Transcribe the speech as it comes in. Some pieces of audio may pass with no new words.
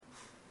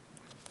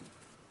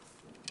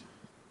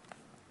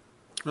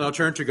I'll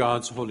turn to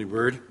God's holy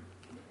word.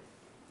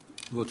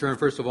 We'll turn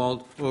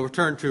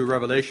to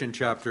Revelation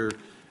chapter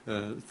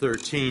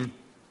 13.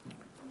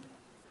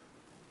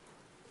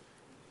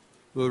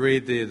 We'll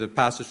read the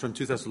passage from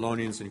 2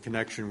 Thessalonians in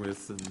connection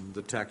with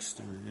the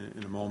text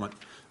in a moment.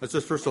 Let's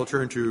just first all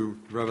turn to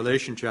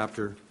Revelation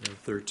chapter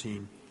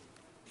 13.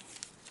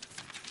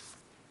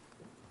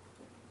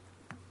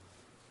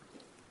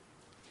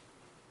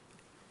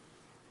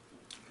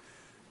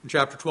 In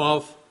chapter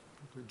 12,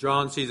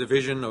 John sees a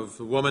vision of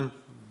a woman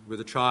with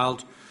a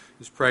child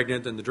who's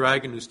pregnant, and the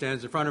dragon who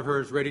stands in front of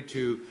her is ready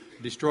to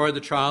destroy the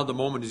child the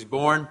moment he's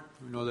born.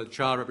 We know that the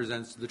child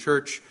represents the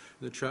church,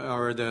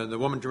 the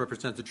woman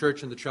represents the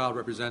church, and the child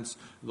represents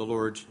the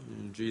Lord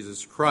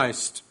Jesus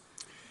Christ.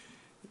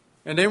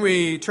 And then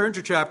we turn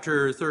to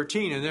chapter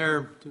 13, and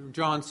there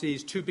John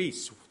sees two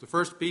beasts. The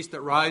first beast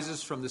that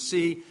rises from the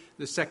sea,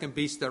 the second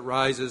beast that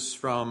rises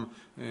from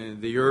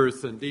the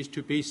earth, and these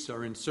two beasts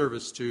are in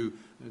service to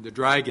the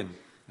dragon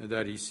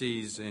that he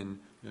sees in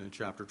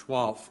chapter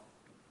 12.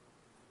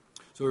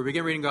 So we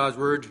begin reading God's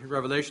word,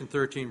 Revelation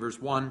 13,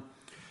 verse 1.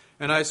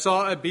 And I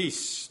saw a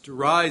beast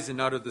rising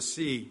out of the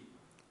sea,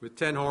 with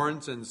 10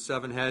 horns and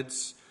 7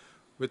 heads,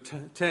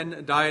 with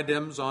 10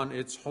 diadems on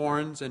its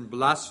horns and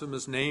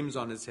blasphemous names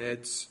on its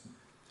heads.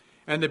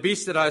 And the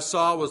beast that I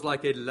saw was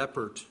like a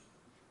leopard.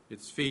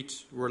 Its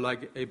feet were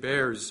like a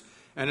bear's,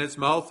 and its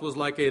mouth was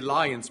like a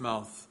lion's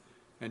mouth.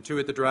 And to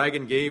it the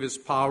dragon gave his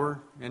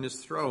power and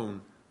his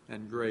throne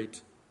and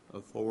great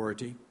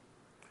authority.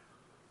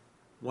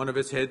 One of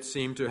its heads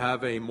seemed to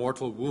have a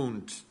mortal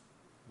wound,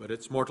 but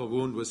its mortal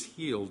wound was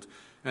healed,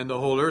 and the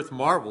whole earth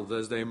marveled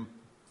as they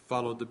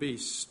followed the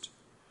beast.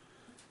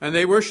 And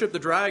they worshipped the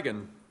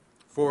dragon,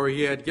 for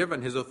he had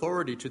given his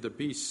authority to the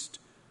beast.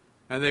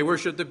 And they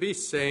worshipped the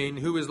beast, saying,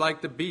 Who is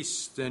like the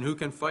beast, and who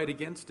can fight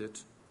against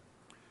it?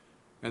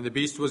 And the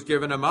beast was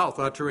given a mouth,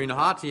 uttering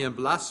haughty and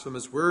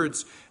blasphemous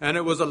words, and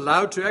it was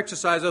allowed to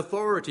exercise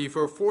authority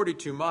for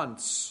 42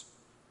 months.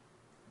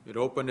 It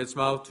opened its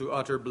mouth to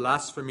utter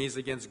blasphemies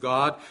against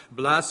God,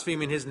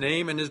 blaspheming his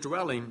name and his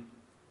dwelling,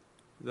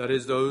 that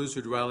is, those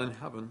who dwell in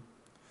heaven.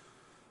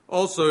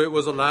 Also, it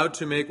was allowed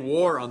to make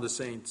war on the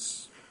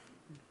saints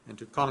and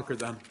to conquer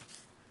them.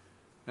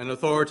 And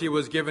authority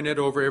was given it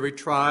over every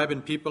tribe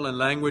and people and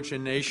language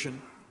and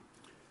nation.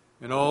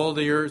 And all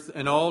the earth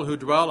and all who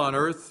dwell on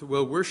earth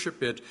will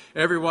worship it,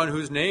 everyone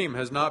whose name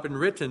has not been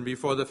written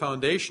before the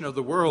foundation of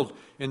the world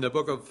in the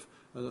book of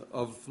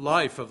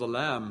life of the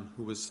Lamb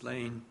who was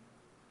slain.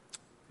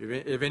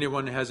 If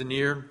anyone has an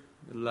ear,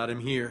 let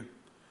him hear.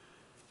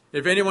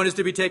 If anyone is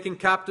to be taken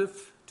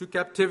captive, to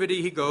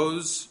captivity he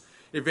goes.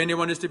 If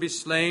anyone is to be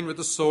slain with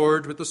the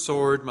sword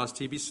must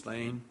he be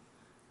slain.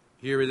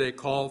 Here is a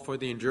call for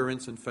the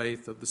endurance and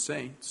faith of the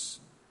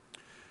saints.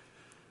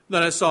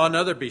 Then I saw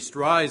another beast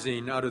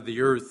rising out of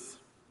the earth.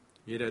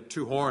 It had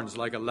 2 horns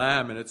like a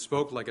lamb, and it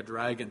spoke like a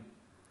dragon.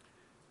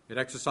 It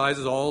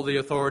exercises all the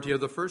authority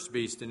of the first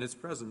beast in its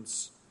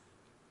presence,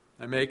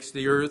 and makes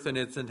the earth and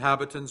its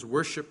inhabitants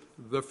worship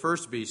the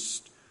first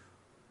beast,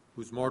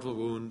 whose mortal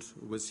wound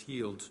was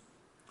healed.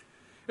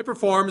 It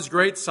performs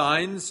great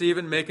signs,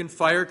 even making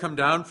fire come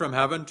down from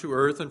heaven to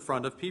earth in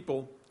front of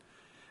people.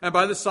 And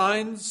by the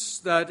signs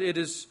that it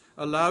is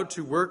allowed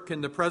to work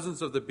in the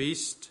presence of the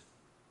beast,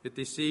 it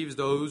deceives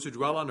those who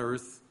dwell on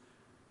earth,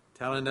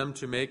 telling them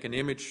to make an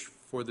image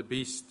for the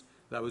beast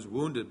that was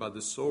wounded by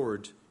the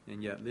sword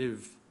and yet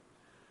live.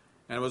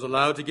 And it was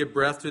allowed to give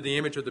breath to the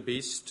image of the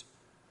beast,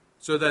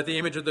 so that the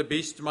image of the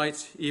beast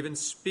might even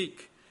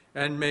speak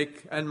and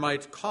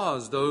might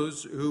cause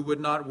those who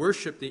would not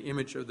worship the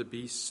image of the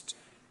beast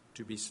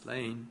to be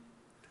slain.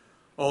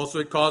 Also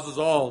it causes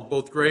all,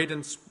 both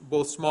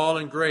small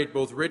and great,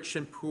 both rich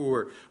and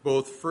poor,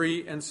 both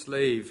free and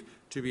slave,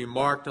 to be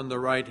marked on the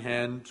right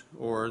hand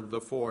or the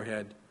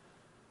forehead,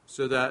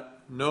 so that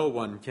no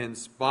one can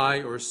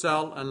buy or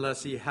sell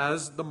unless he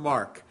has the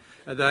mark,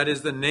 and that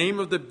is the name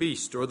of the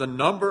beast or the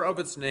number of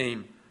its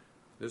name.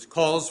 This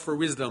calls for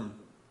wisdom.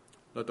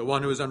 Let the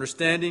one who is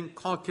understanding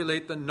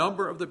calculate the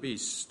number of the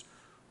beast,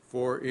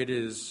 for it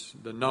is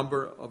the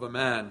number of a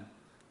man,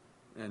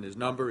 and his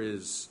number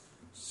is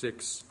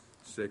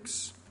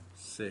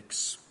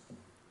 666.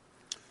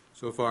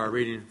 So far,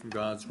 reading from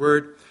God's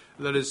Word.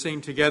 Let us sing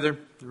together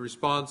the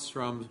response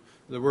from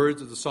the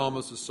words of the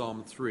psalmist of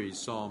Psalm 3.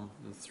 Psalm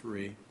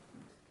 3.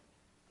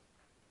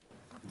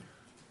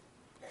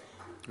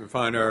 We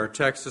find our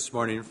text this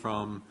morning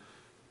from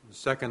the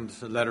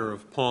second letter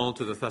of Paul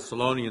to the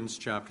Thessalonians,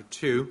 chapter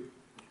 2.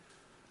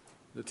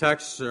 The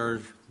texts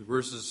are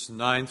verses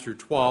 9 through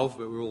 12,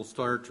 but we will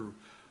start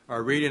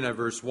our reading at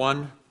verse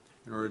 1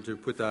 in order to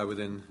put that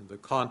within the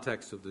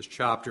context of this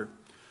chapter.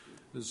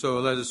 So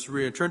let us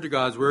return to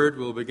God's Word.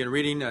 We'll begin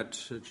reading at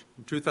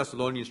 2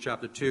 Thessalonians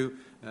chapter 2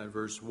 at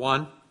verse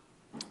 1.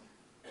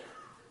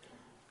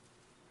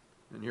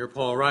 And here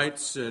Paul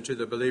writes to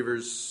the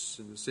believers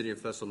in the city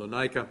of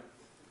Thessalonica,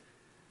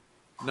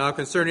 Now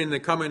concerning the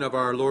coming of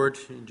our Lord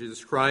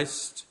Jesus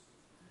Christ,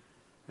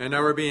 and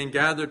our being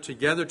gathered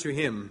together to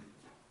him,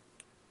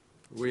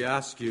 we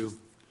ask you,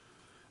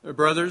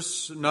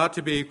 Brothers, not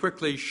to be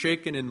quickly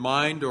shaken in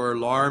mind or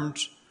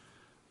alarmed,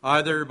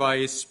 either by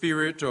a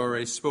spirit or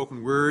a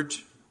spoken word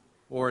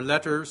or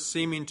letter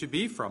seeming to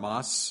be from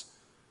us,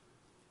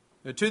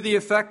 to the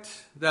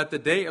effect that the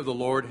day of the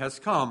Lord has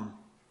come.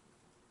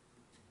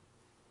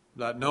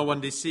 Let no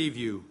one deceive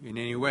you in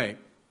any way,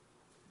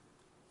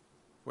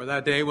 for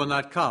that day will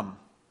not come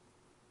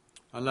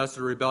unless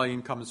the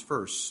rebellion comes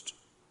first,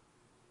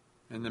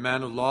 and the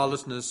man of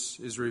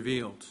lawlessness is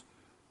revealed,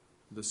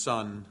 the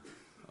son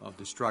of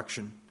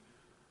destruction,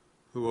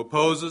 who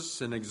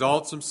opposes and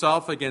exalts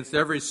himself against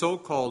every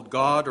so-called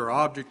God or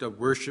object of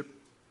worship,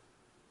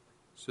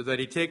 so that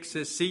he takes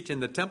his seat in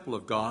the temple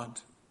of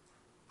God,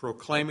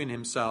 proclaiming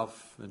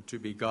himself to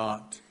be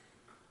God.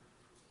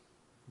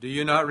 Do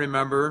you not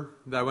remember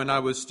that when I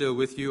was still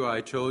with you, I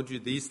told you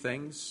these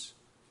things?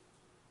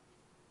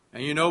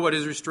 And you know what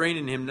is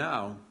restraining him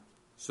now,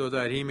 so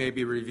that he may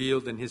be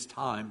revealed in his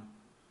time.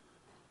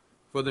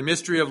 For the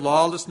mystery of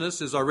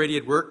lawlessness is already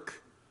at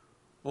work.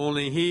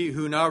 Only he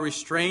who now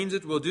restrains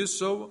it will do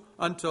so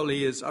until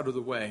he is out of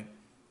the way.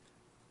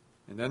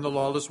 And then the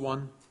lawless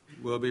one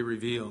will be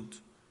revealed,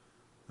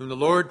 whom the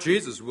Lord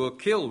Jesus will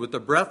kill with the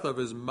breath of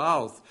his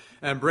mouth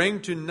and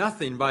bring to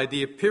nothing by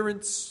the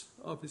appearance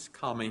of his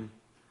coming.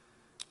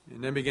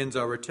 And then begins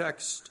our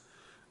text.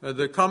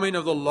 The coming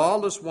of the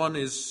lawless one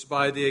is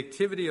by the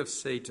activity of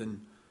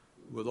Satan,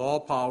 with all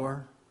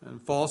power and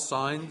false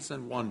signs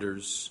and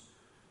wonders,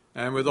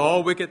 and with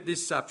all wicked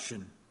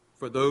deception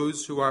for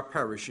those who are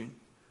perishing,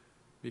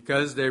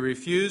 because they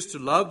refuse to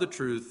love the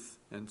truth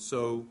and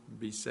so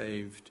be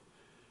saved.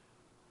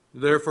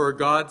 Therefore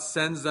God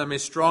sends them a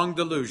strong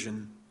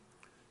delusion,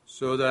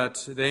 so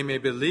that they may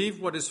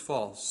believe what is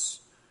false,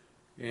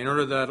 in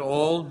order that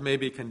all may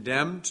be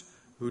condemned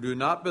who do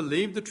not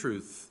believe the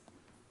truth,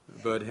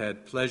 but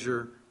had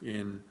pleasure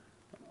in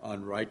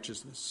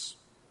unrighteousness.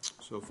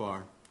 So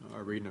far,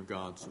 our reading of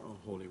God's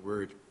holy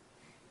word.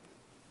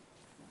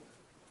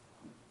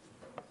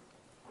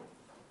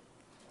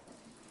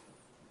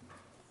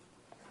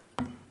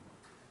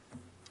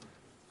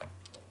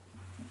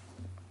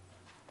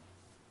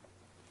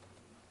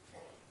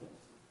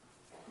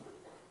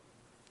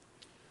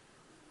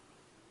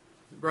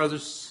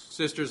 Brothers,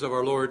 sisters of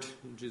our Lord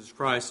Jesus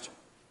Christ,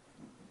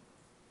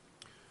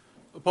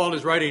 Paul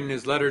is writing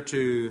his letter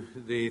to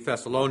the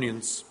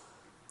Thessalonians,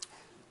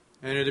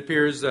 and it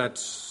appears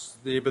that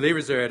the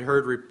believers there had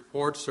heard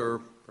reports,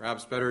 or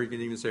perhaps better, you can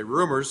even say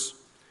rumors,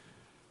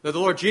 that the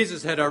Lord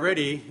Jesus had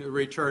already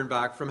returned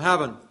back from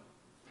heaven.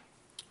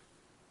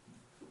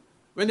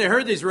 When they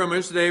heard these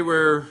rumors, they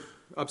were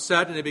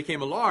upset and they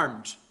became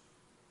alarmed,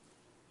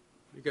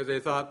 because they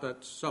thought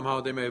that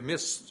somehow they may have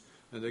missed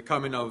the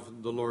coming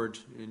of the Lord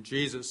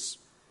Jesus.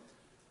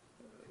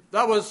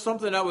 That was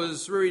something that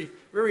was very,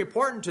 very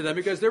important to them,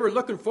 because they were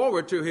looking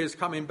forward to his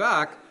coming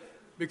back,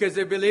 because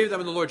they believed that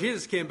when the Lord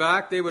Jesus came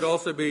back, he would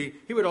also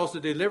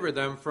deliver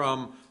them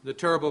from the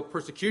terrible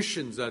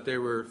persecutions that they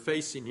were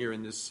facing here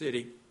in this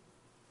city.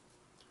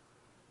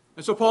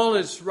 And so Paul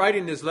is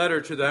writing this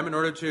letter to them in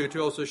order to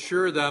also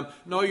assure them,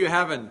 no, you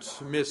haven't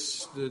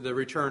missed the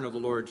return of the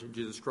Lord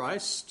Jesus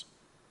Christ.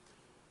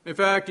 In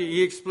fact,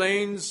 he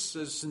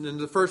explains in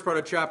the first part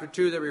of chapter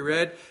 2 that we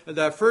read,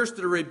 that first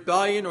the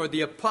rebellion or the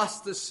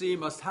apostasy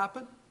must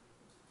happen,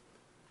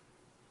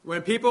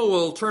 when people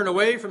will turn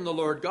away from the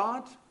Lord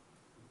God.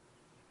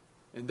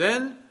 And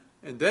then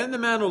the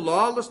man of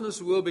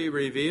lawlessness will be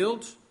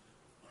revealed,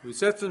 who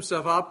sets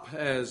himself up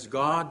as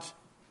God,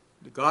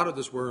 the God of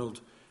this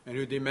world, and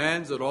who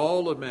demands that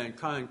all of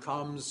mankind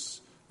comes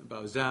and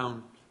bows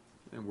down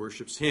and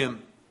worships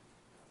him.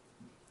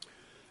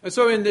 And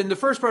so in the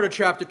first part of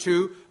chapter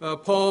 2,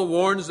 Paul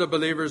warns the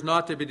believers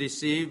not to be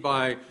deceived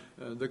by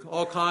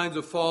all kinds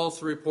of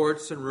false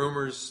reports and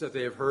rumors that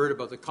they have heard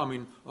about the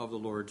coming of the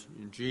Lord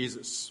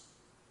Jesus.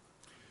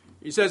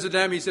 He says to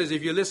them,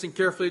 if you listen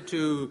carefully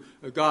to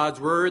God's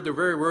word, the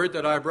very word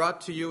that I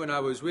brought to you when I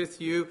was with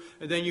you,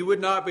 then you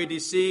would not be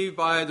deceived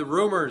by the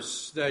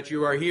rumors that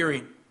you are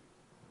hearing.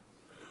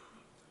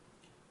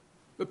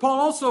 But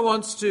Paul also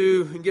wants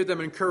to give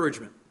them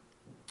encouragement.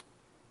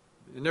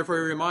 And therefore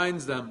he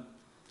reminds them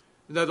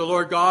that the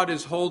Lord God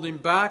is holding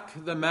back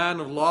the man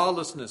of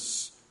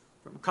lawlessness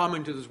from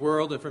coming to this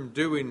world and from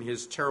doing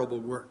his terrible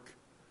work.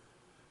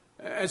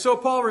 And so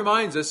Paul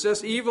reminds us,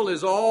 this evil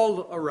is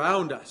all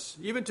around us.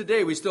 Even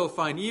today we still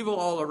find evil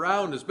all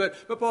around us.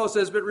 But Paul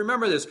says, but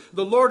remember this,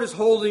 the Lord is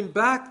holding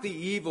back the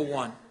evil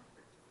one,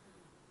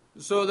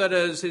 so that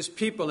as his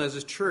people, as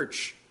his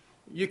church,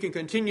 you can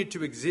continue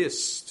to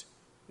exist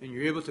and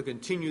you're able to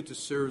continue to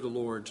serve the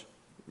Lord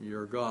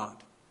your God.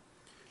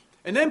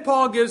 And then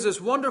Paul gives this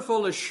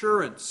wonderful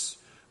assurance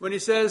when he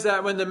says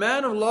that when the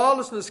man of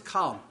lawlessness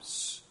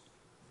comes,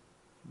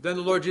 then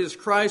the Lord Jesus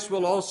Christ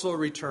will also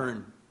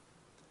return.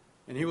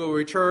 And he will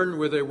return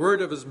with a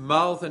word of his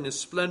mouth, and his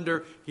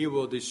splendor he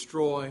will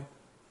destroy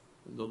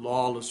the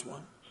lawless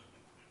one.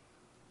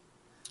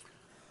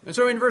 And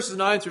so in verses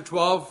 9 through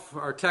 12,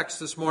 our text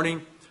this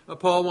morning,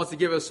 Paul wants to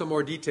give us some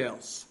more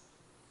details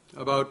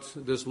about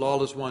this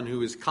lawless one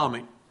who is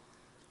coming.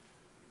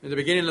 In the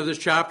beginning of this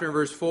chapter, in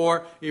verse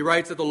 4, he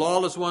writes that the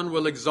lawless one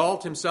will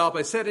exalt himself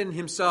by setting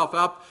himself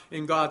up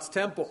in God's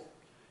temple.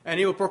 And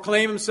he will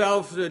proclaim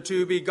himself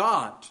to be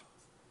God.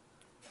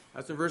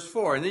 That's in verse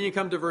 4. And then you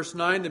come to verse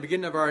 9, the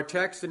beginning of our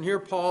text, and here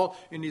Paul,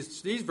 in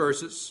these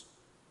verses,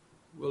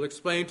 will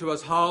explain to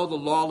us how the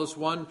lawless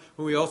one,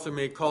 whom we also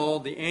may call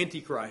the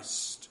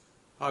Antichrist,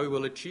 how he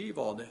will achieve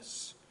all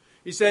this.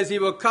 He says he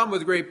will come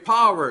with great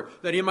power,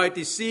 that he might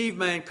deceive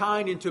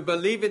mankind into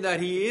believing that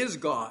he is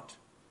God.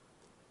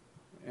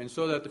 And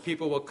so that the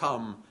people will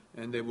come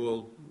and they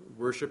will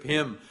worship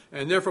him.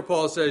 And therefore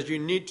Paul says you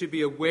need to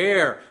be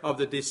aware of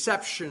the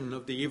deception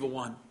of the evil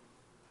one,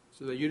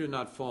 so that you do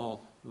not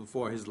fall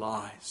for his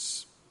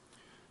lies.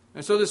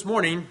 And so this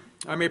morning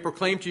I may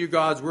proclaim to you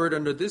God's word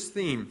under this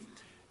theme: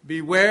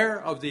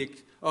 beware of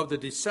the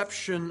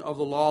deception of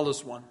the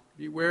lawless one.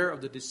 Beware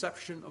of the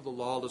deception of the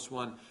lawless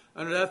one.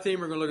 Under that theme,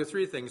 we're going to look at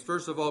three things.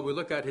 First of all, we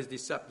look at his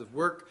deceptive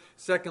work.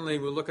 Secondly,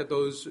 we look at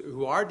those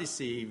who are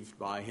deceived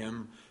by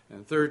him.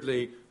 And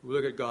thirdly, we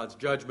look at God's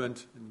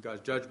judgment. And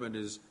God's judgment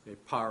is a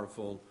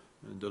powerful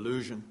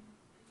delusion.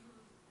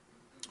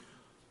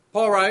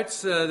 Paul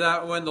writes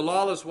that when the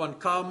lawless one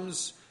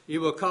comes, he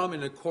will come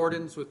in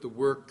accordance with the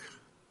work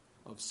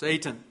of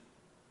Satan.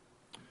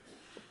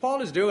 What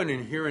Paul is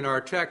doing here in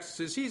our text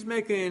is he's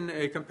making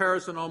a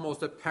comparison,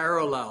 almost a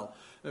parallel,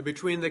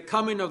 between the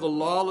coming of the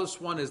lawless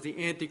one as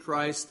the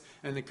Antichrist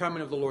and the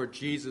coming of the Lord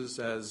Jesus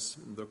as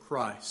the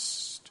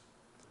Christ.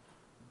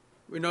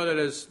 We know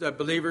that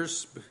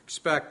believers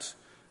expect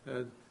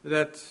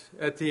that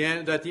at the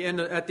end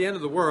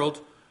of the world,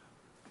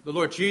 the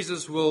Lord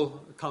Jesus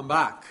will come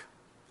back.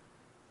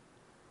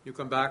 He'll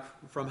come back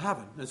from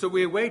heaven. And so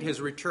we await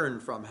his return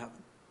from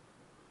heaven.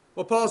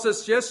 Well, Paul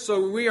says, yes,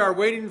 so we are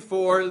waiting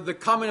for the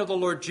coming of the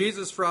Lord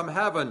Jesus from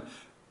heaven.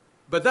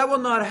 But that will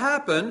not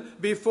happen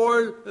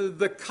before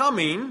the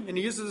coming, and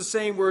he uses the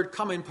same word,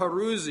 coming,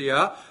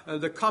 parousia,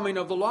 the coming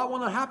of the law will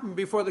not happen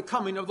before the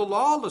coming of the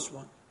lawless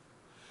one.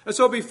 And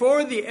so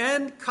before the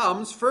end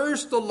comes,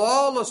 first the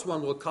lawless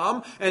one will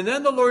come, and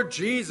then the Lord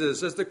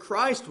Jesus as the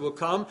Christ will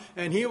come,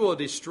 and he will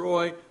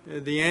destroy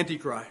the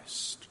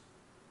Antichrist.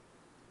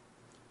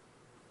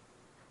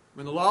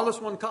 When the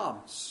lawless one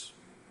comes,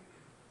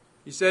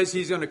 he says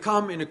he's going to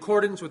come in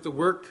accordance with the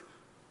work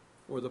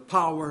or the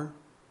power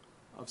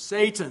of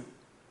Satan.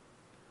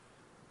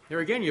 Here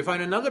again, you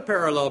find another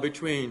parallel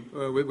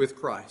with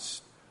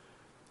Christ.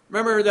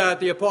 Remember that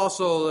the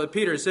Apostle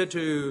Peter said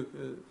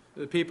to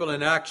the people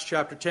in Acts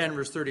chapter 10,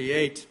 verse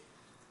 38,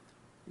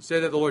 he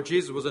said that the Lord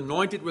Jesus was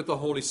anointed with the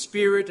Holy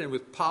Spirit and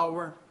with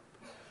power,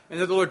 and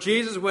that the Lord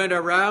Jesus went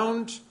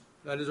around,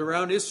 that is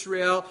around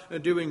Israel,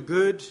 doing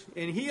good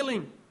and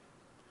healing.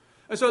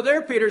 And so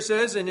there Peter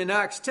says, and in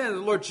Acts 10, the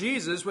Lord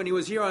Jesus, when he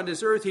was here on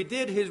this earth, he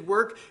did his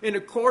work in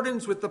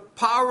accordance with the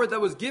power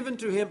that was given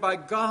to him by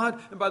God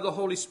and by the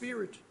Holy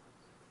Spirit.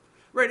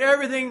 Right,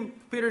 everything,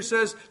 Peter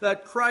says,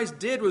 that Christ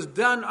did was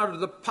done out of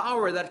the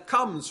power that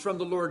comes from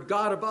the Lord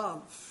God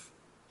above.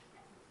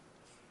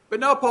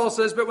 But now Paul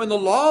says, but when the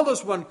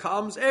lawless one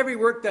comes, every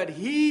work that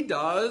he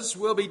does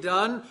will be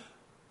done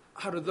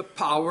out of the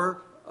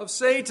power of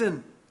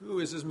Satan, who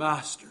is his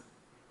master.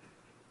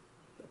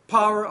 The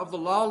power of the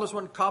lawless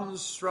one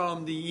comes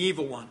from the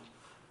evil one,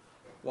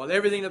 while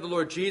everything that the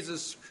Lord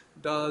Jesus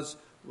does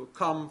will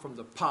come from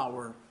the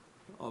power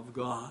of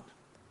God.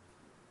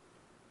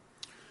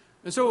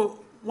 And so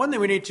one thing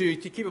we need to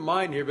keep in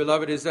mind here,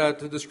 beloved, is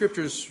that the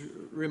Scriptures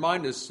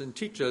remind us and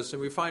teach us,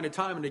 and we find it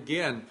time and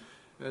again,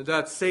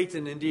 that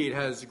Satan indeed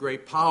has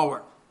great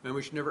power, and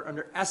we should never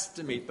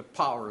underestimate the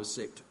power of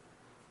Satan.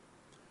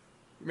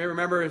 You may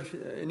remember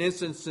an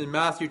instance in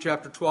Matthew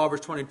chapter 12, verse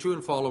 22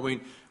 and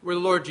following, where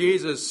the Lord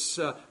Jesus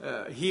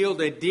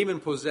healed a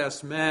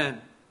demon-possessed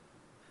man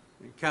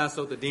and cast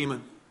out the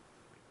demon.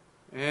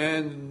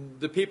 And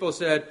the people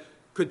said,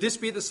 could this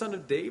be the Son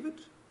of David?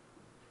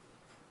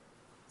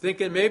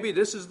 Thinking maybe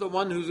this is the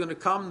one who's going to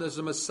come as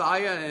the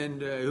Messiah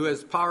and who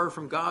has power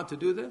from God to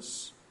do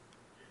this.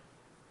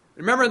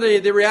 Remember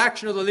the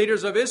reaction of the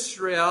leaders of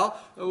Israel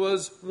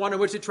was one in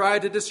which they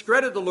tried to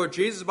discredit the Lord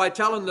Jesus by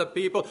telling the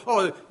people,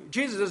 oh,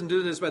 Jesus doesn't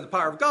do this by the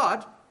power of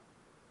God.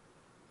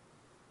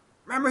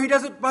 Remember, he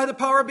does it by the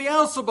power of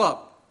Beelzebub.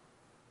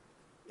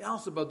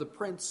 Beelzebub, the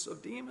prince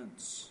of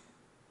demons.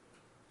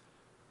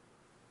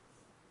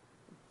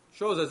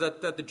 Shows us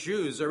that the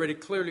Jews already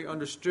clearly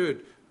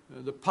understood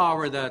the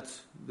power that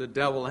the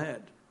devil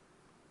had.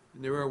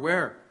 And they were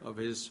aware of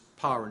his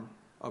power.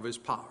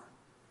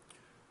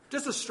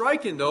 Just as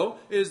striking, though,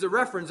 is the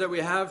reference that we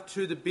have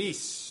to the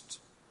beast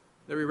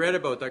that we read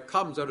about that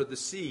comes out of the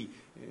sea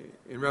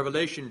in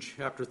Revelation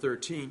chapter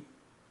 13.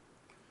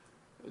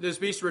 This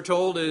beast, we're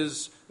told,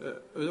 is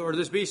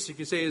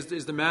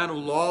the man of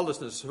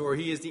lawlessness, or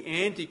he is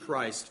the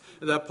Antichrist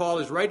that Paul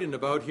is writing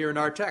about here in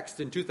our text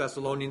in 2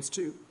 Thessalonians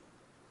 2.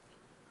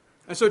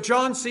 And so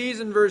John sees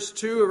in verse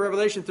 2 of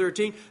Revelation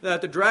 13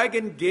 that the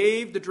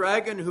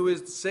dragon, who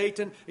is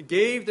Satan,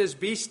 gave this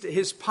beast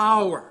his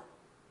power.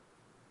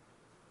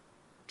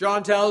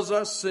 John tells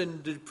us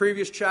in the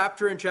previous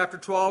chapter, in chapter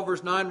 12,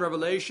 verse 9,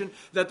 Revelation,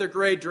 that the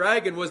great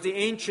dragon was the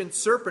ancient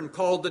serpent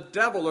called the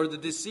devil or the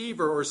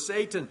deceiver or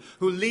Satan,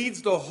 who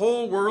leads the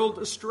whole world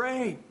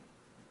astray.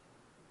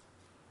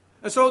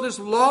 And so this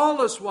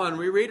lawless one,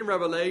 we read in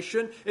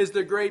Revelation, is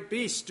the great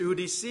beast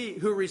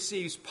who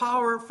receives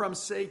power from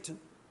Satan.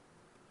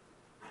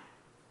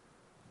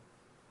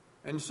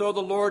 And so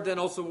the Lord then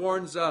also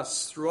warns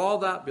us through all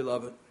that,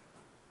 beloved,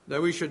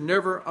 that we should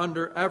never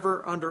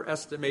ever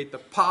underestimate the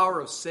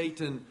power of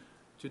Satan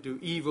to do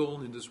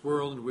evil in this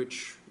world in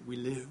which we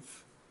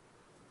live.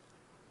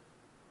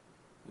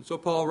 And so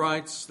Paul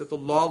writes that the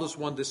lawless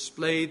one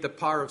displayed the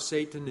power of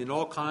Satan in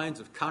all kinds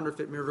of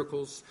counterfeit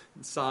miracles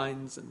and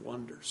signs and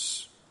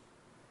wonders.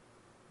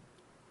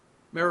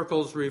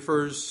 Miracles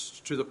refers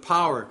to the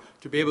power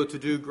to be able to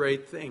do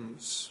great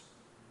things.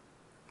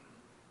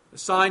 A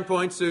sign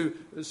points to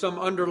some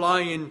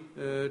underlying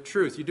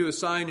truth. You do a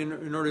sign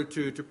in order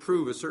to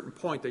prove a certain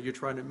point that you're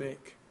trying to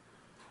make.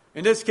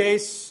 In this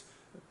case,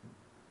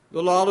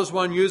 the lawless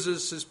one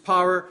uses his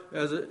power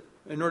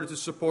in order to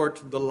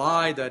support the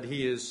lie that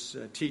he is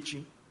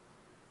teaching.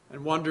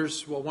 And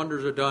wonders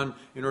are done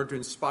in order to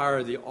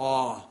inspire the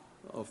awe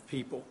of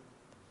people.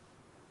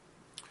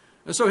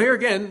 And so here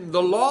again,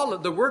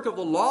 the work of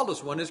the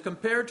lawless one is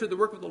compared to the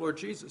work of the Lord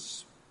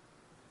Jesus.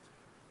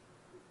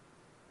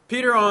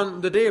 Peter,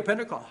 on the day of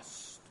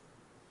Pentecost,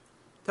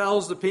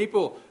 tells the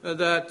people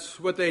that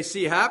what they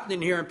see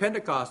happening here in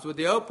Pentecost, with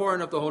the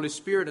outpouring of the Holy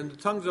Spirit and the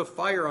tongues of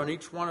fire on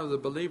each one of the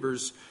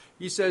believers,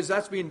 he says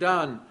that's being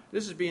done.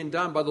 This is being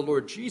done by the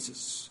Lord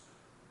Jesus,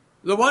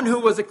 the one who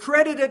was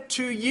accredited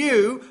to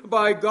you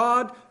by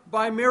God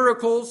by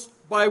miracles,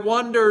 by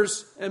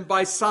wonders, and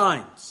by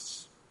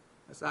signs.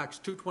 That's Acts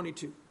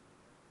 2:22.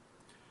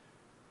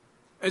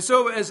 And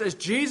so as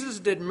Jesus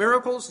did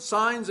miracles,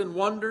 signs, and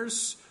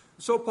wonders,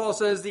 so Paul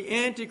says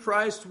the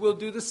Antichrist will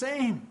do the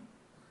same.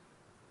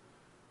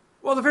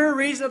 Well, the very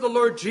reason that the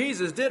Lord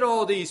Jesus did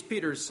all these,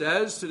 Peter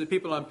says to the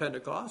people on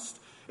Pentecost,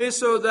 is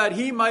so that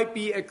he might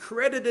be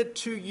accredited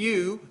to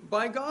you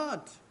by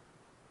God.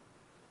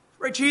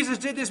 Right? Jesus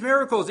did these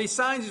miracles, these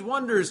signs, these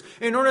wonders,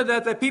 in order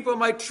that the people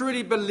might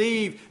truly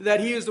believe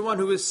that he is the one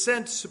who is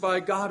sent by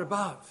God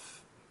above.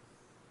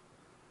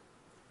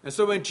 And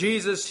so when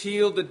Jesus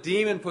healed the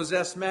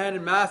demon-possessed man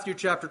in Matthew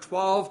chapter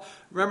 12,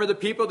 remember the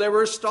people, they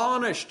were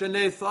astonished and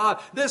they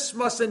thought,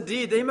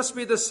 they must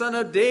be the son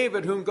of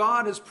David whom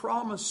God has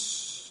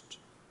promised.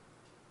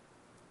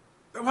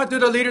 And what do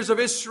the leaders of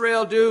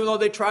Israel do? Well,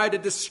 they try to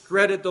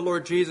discredit the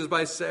Lord Jesus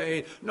by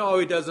saying, no,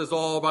 he does this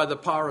all by the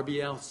power of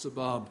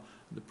Beelzebub,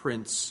 the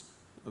prince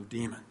of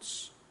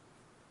demons.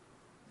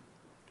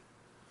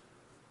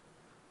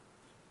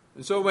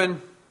 And so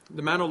when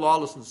the man of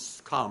lawlessness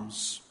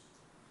comes,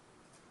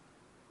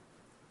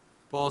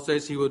 Paul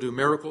says he will do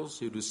miracles,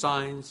 he will do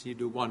signs, he will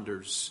do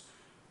wonders,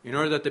 in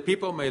order that the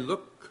people may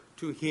look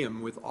to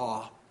him with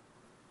awe,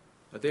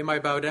 that they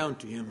might bow down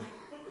to him,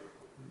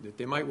 that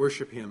they might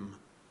worship him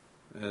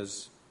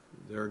as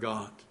their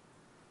God.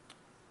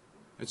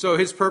 And so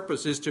his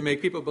purpose is to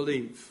make people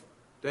believe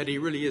that he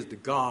really is the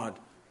God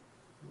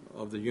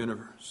of the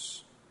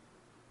universe.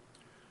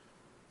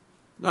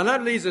 Now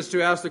that leads us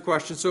to ask the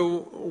question,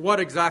 so what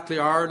exactly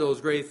are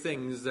those great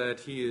things that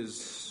he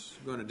is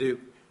going to do?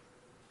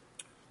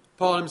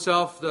 Paul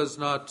himself does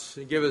not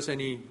give us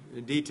any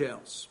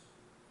details.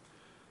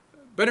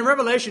 But in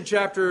Revelation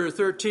chapter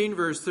 13,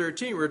 verse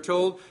 13, we're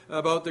told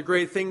about the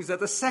great things that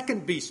the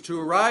second beast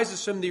who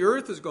arises from the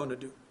earth is going to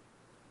do.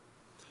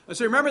 And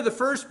so remember the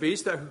first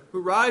beast who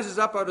rises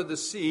up out of the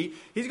sea,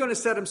 he's going to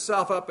set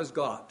himself up as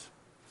God.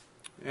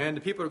 And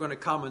the people are going to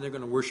come and they're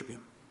going to worship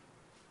him.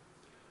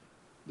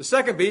 The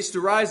second beast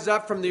who rises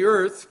up from the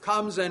earth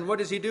comes, and what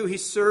does he do? He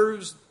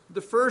serves the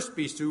first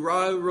beast who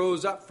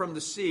rose up from the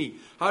sea.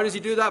 How does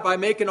he do that? By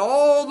making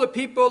all the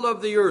people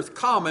of the earth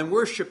come and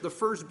worship the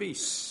first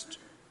beast.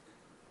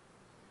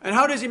 And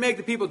how does he make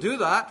the people do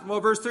that? Well,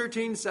 verse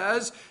 13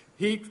 says,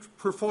 he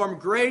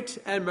performed great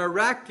and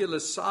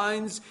miraculous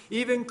signs,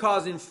 even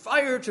causing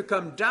fire to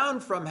come down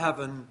from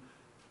heaven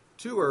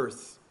to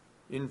earth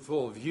in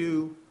full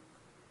view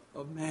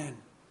of men.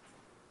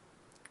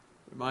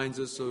 Reminds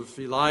us of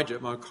Elijah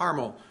at Mount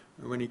Carmel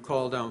when he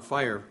called down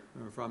fire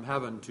from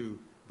heaven to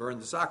burn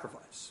the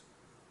sacrifice.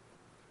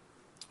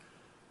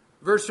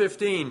 Verse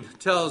 15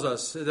 tells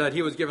us that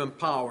he was given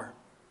power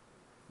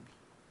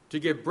to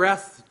give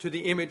breath to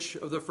the image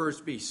of the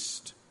first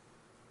beast,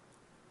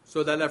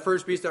 so that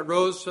first beast that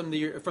rose from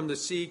the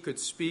sea could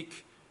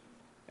speak,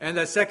 and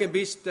that second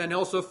beast then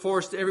also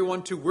forced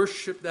everyone to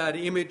worship that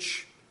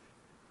image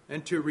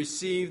and to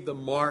receive the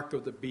mark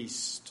of the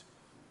beast,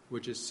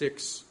 which is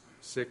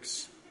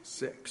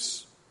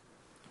 666.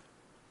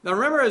 Now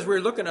remember, as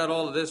we're looking at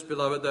all of this,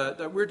 beloved,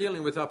 that we're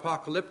dealing with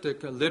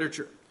apocalyptic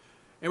literature,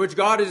 in which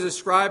God is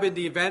describing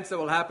the events that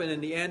will happen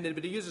in the end,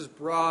 but he uses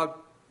broad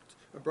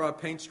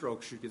paint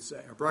strokes, you could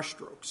say, or brush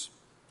strokes.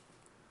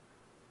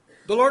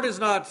 The Lord is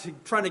not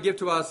trying to give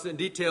to us in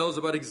details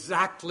about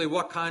exactly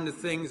what kind of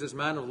things this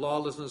man of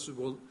lawlessness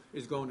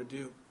is going to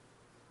do.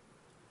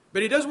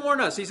 But he does warn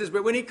us. He says,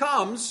 but when he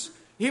comes,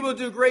 he will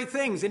do great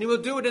things, and he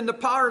will do it in the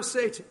power of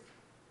Satan.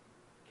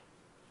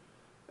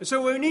 And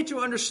so what we need to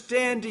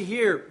understand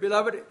here,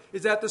 beloved,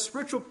 is that the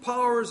spiritual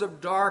powers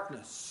of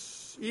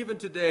darkness, even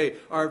today,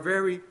 are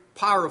very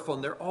powerful,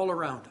 and they're all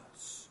around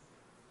us.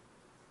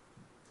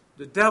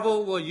 The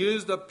devil will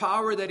use the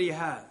power that he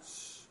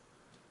has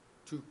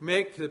to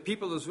make the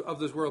people of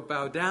this world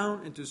bow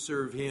down and to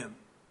serve him.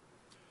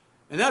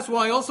 And that's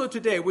why also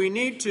today we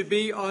need to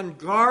be on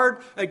guard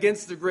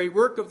against the great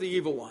work of the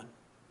evil one.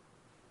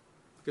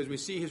 Because we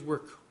see his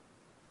work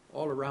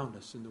all around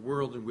us in the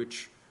world in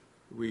which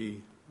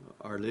we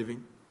are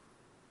living.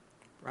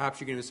 Perhaps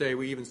you're going to say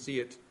we even see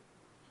it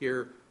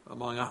here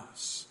among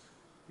us,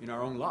 in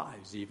our own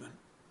lives even.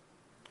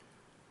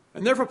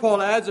 And therefore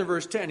Paul adds in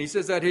verse 10, he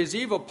says that his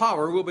evil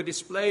power will be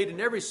displayed in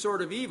every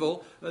sort of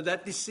evil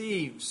that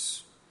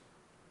deceives.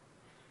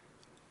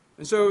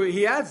 And so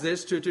he adds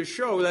this to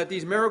show that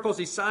these miracles,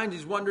 these signs,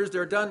 these wonders,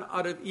 they're done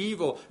out of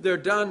evil. They're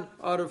done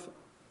out of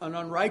an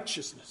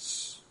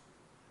unrighteousness.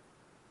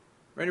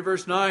 Right in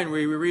verse 9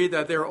 we read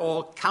that they're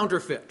all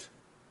counterfeit.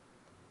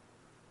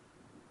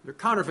 They're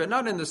counterfeit,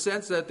 not in the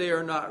sense that they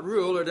are not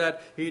real or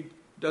that he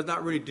does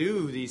not really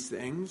do these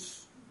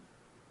things.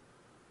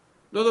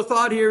 No, the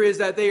thought here is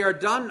that they are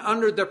done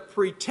under the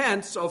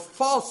pretense of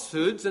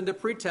falsehoods and the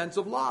pretense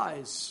of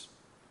lies.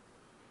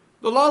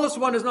 The lawless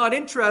one is not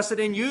interested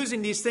in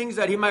using these things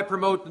that he might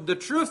promote the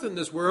truth in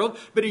this world,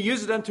 but he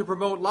uses them to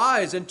promote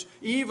lies and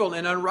evil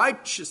and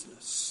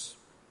unrighteousness.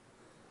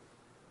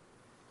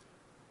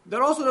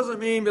 That also doesn't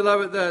mean,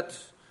 beloved, that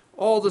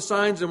all the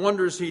signs and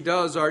wonders he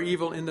does are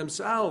evil in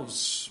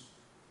themselves.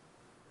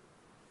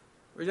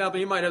 For example,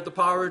 he might have the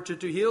power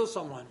to heal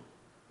someone.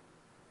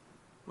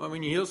 Well,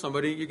 when you heal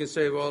somebody, you can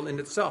say, well, in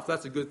itself,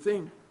 that's a good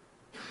thing.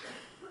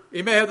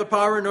 He may have the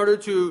power in order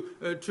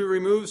to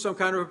remove some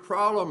kind of a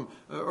problem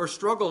or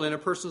struggle in a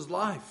person's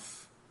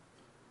life.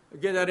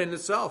 Again, that in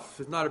itself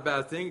is not a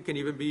bad thing. It can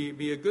even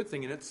be a good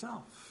thing in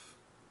itself.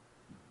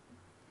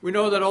 We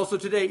know that also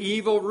today,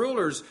 evil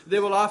rulers, they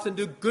will often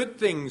do good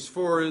things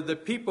for the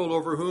people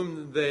over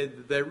whom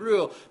they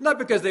rule. Not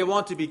because they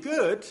want to be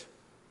good,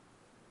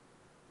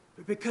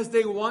 but because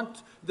they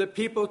want the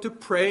people to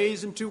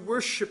praise and to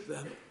worship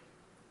them.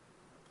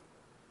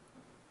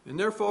 And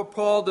therefore,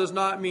 Paul does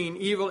not mean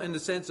evil in the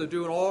sense of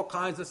doing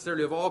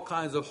necessarily all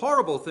kinds of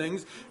horrible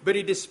things, but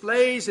he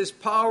displays his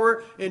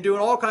power in doing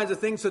all kinds of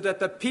things so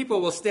that the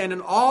people will stand in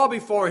awe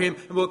before him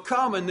and will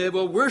come and they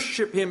will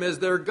worship him as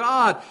their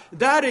God.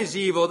 That is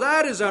evil.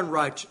 That is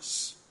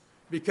unrighteous.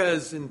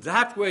 Because in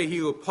that way he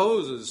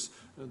opposes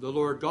the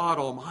Lord God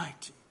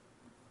Almighty.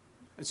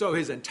 And so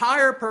his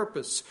entire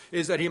purpose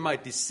is that he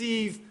might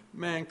deceive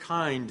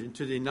mankind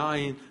into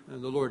denying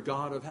the Lord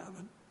God of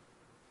heaven.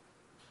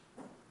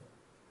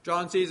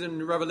 John sees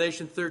in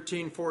Revelation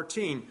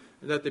 13:14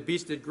 that the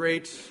beast did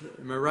great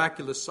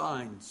miraculous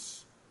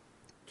signs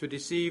to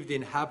deceive the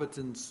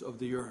inhabitants of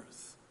the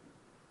earth.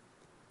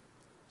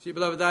 See,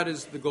 beloved, that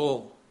is the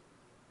goal.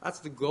 That's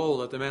the goal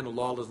that the man of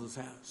lawlessness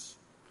has.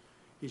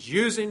 He's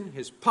using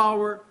his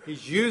power,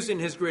 he's using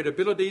his great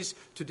abilities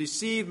to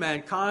deceive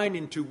mankind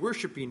into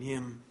worshiping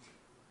him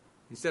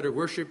instead of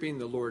worshiping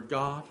the Lord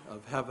God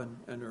of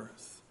heaven and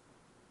earth.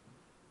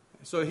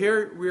 So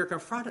here we are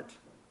confronted.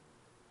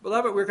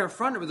 Beloved, we're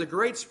confronted with a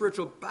great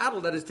spiritual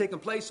battle that has taken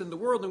place in the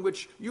world in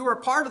which you are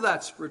part of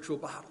that spiritual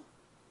battle.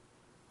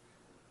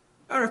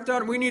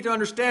 And we need to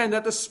understand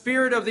that the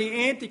spirit of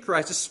the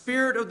Antichrist, the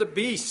spirit of the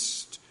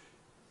beast,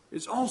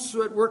 is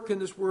also at work in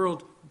this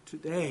world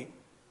today.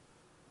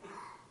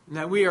 And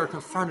that we are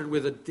confronted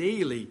with it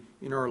daily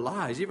in our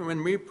lives, even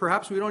when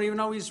perhaps we don't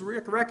even always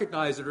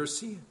recognize it or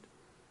see it.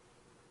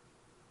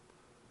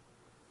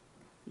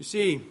 You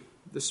see,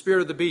 the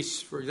spirit of the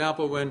beast, for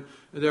example, when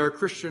there are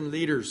Christian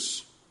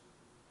leaders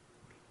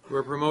who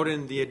are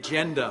promoting the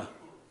agenda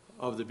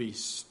of the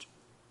beast.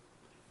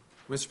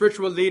 When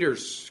spiritual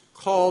leaders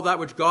call that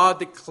which God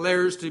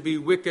declares to be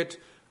wicked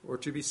or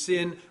to be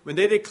sin, when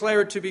they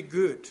declare it to be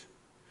good,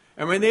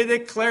 and when they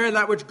declare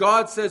that which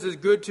God says is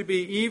good to be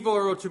evil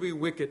or to be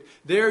wicked,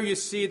 there you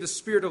see the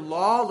spirit of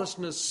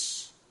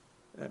lawlessness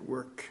at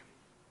work.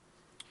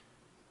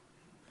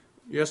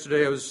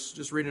 Yesterday I was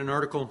just reading an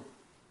article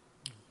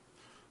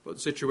about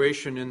the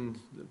situation in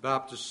the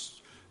Baptist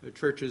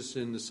churches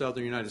in the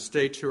southern United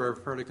States who are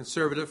fairly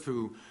conservative,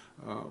 who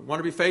want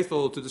to be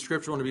faithful to the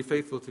Scripture, want to be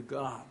faithful to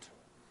God.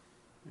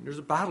 And there's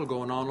a battle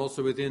going on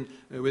also within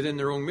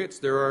their own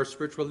midst. There are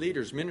spiritual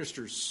leaders,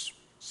 ministers,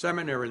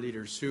 seminary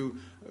leaders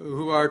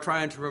who are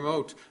trying to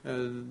promote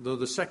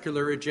the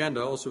secular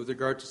agenda, also with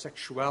regard to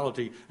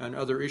sexuality and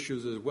other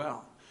issues as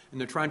well. And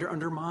they're trying to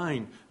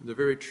undermine the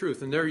very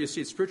truth. And there you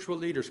see spiritual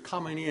leaders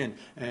coming in,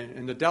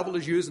 and the devil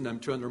is using them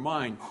to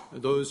undermine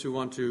those who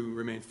want to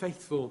remain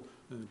faithful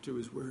to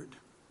his word.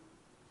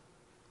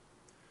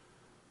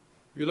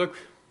 If you look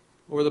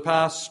over the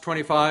past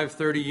 25,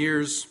 30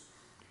 years,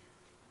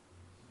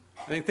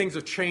 I think things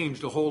have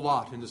changed a whole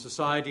lot in the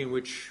society in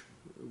which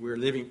we're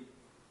living.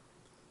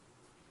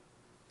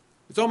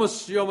 You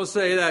almost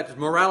say that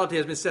morality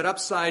has been set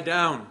upside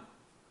down.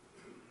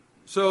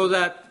 So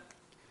that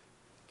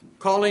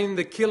calling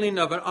the killing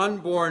of an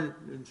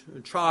unborn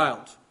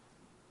child,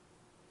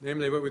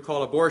 namely what we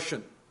call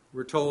abortion,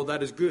 we're told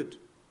that is good.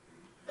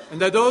 And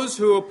that those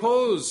who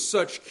oppose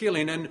such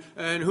killing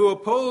and who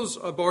oppose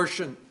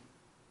abortion,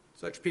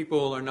 such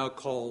people are now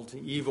called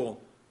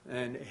evil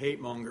and hate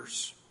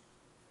mongers.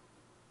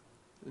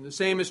 And the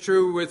same is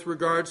true with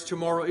regards to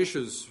moral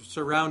issues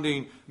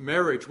surrounding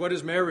marriage. What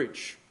is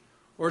marriage?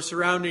 Or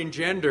surrounding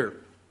gender.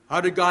 How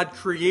did God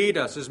create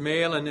us as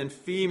male and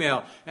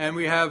female? And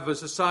we have a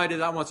society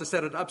that wants to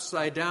set it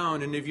upside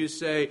down. And if you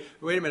say,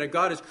 wait a minute,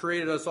 God has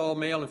created us all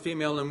male and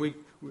female,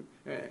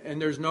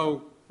 and there's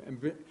no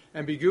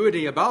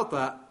ambiguity about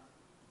that,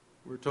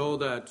 we're told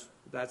that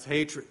that's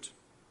hatred.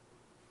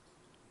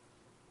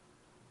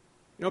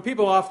 You know,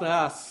 people often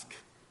ask,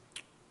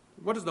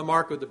 what is the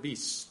mark of the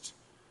beast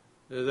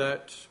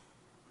that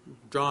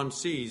John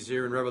sees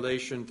here in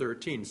Revelation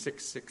 13,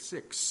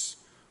 666?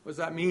 What does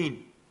that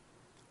mean?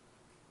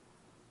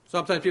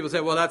 Sometimes people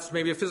say, well, that's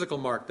maybe a physical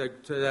mark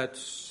that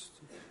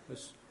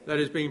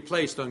is being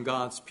placed on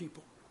God's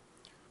people.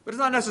 But it's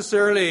not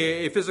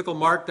necessarily a physical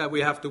mark that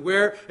we have to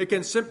wear. It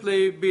can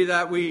simply be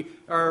that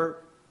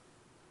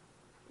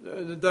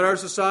that our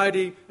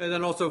society and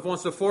then also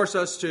wants to force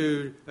us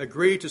to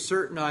agree to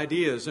certain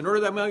ideas in order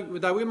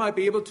that we might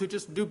be able to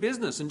just do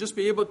business and just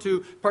be able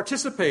to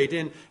participate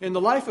in the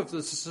life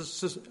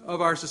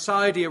of our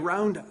society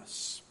around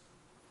us.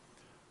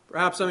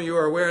 Perhaps some of you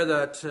are aware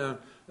that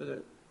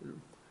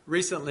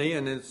recently,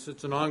 and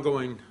it's an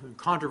ongoing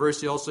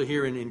controversy also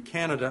here in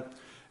Canada,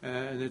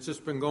 and it's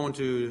just been going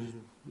to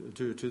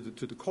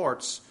the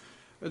courts,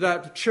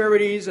 that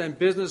charities and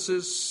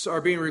businesses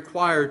are being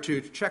required to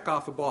check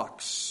off a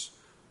box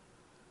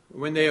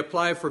when they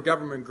apply for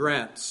government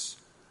grants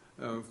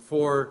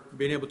for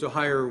being able to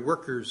hire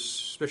workers,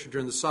 especially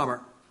during the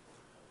summer.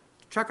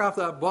 Check off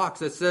that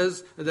box that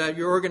says that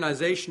your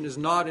organization is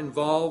not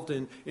involved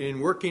in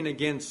working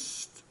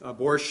against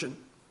abortion.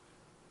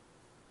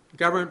 The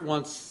government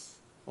wants,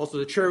 also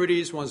the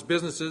charities, wants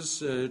businesses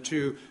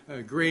to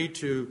agree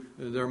to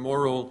their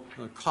moral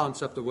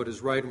concept of what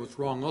is right and what's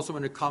wrong, also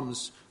when it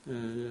comes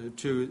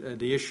to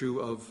the issue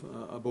of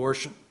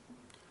abortion.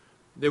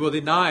 They will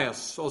deny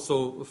us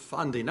also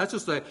funding. That's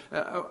just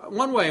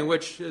one way in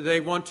which they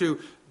want to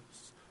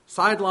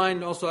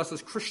sideline also us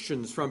as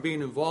Christians from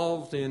being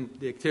involved in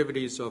the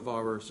activities of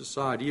our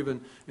society,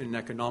 even in an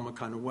economic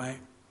kind of way.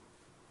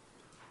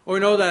 Well, we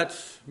know that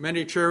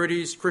many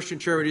charities, Christian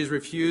charities,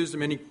 refused, and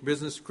many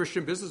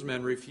Christian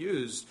businessmen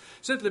refused,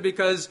 simply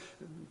because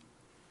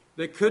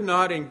they could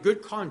not, in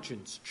good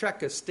conscience,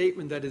 check a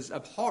statement that is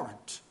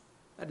abhorrent.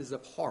 That is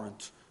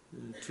abhorrent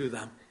to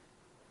them.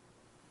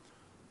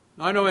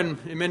 I know in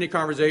many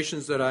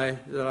conversations that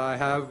I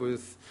have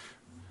with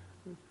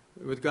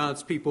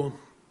God's people,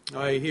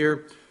 I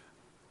hear,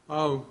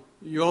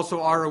 you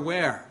also are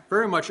aware,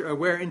 very much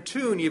aware, in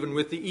tune even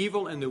with the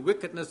evil and the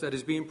wickedness that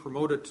is being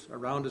promoted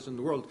around us in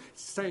the world.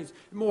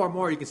 More and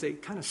more, you can say,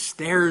 it kind of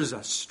stares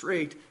us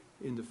straight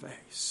in the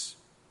face.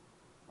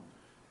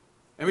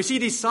 And we see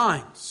these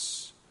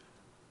signs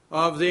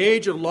of the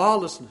age of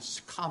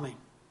lawlessness coming.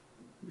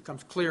 It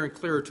becomes clearer and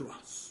clearer to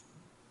us.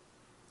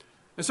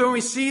 And so when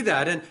we see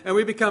that and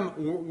we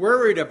become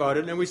worried about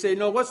it and we say,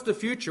 no, what's the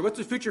future? What's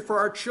the future for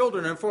our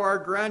children and for our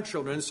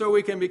grandchildren? And so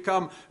we can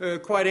become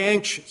quite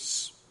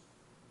anxious.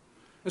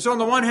 And so on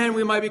the one hand,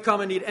 we might become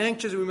indeed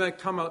anxious and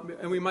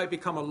we might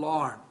become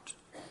alarmed.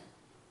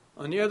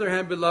 On the other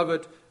hand,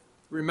 beloved,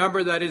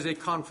 remember that is a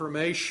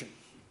confirmation.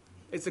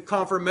 It's a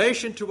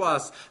confirmation to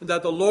us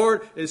that the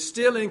Lord is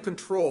still in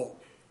control.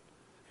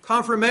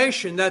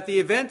 Confirmation that the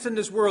events in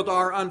this world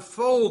are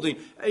unfolding,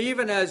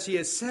 even as He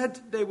has said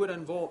they would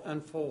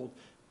unfold.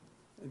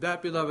 And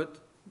that, beloved,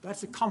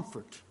 that's a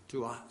comfort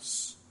to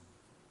us.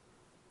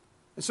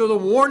 And so the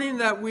warning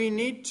that we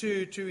need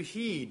to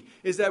heed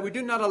is that we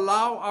do not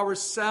allow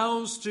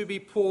ourselves to be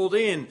pulled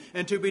in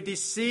and to be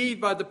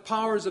deceived by the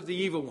powers of the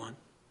evil one,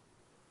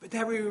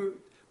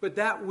 but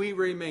that we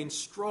remain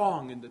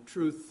strong in the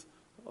truth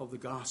of the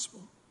gospel.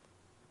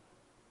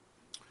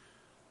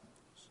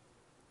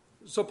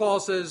 So Paul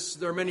says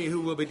there are many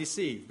who will be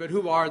deceived. But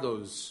who are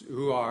those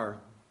who are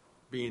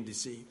being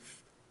deceived?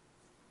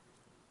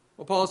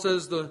 Well, Paul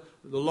says the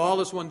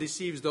lawless one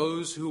deceives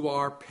those who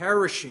are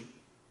perishing.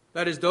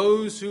 That is,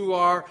 those who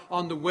are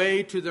on the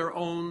way to their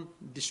own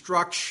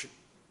destruction.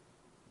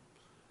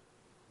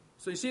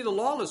 So you see, the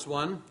lawless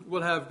one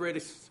will have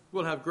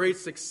great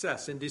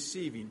success in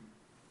deceiving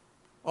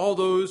all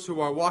those who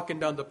are walking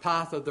down the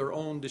path of their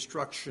own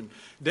destruction.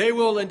 They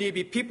will indeed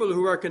be people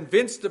who are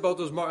convinced about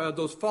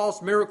those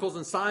false miracles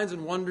and signs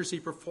and wonders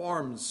He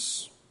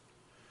performs.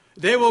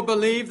 They will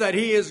believe that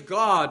He is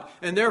God,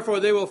 and therefore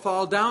they will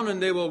fall down and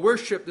they will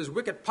worship this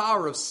wicked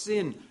power of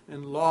sin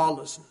and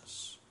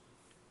lawlessness.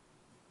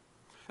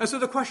 And so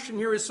the question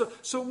here is,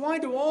 so why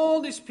do all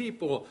these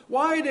people,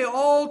 why are they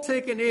all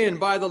taken in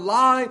by the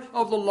lie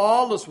of the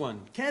lawless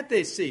one? Can't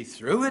they see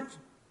through it?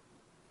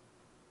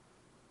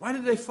 Why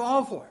did they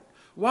fall for it?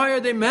 Why are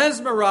they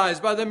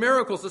mesmerized by the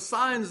miracles, the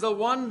signs, the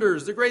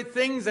wonders, the great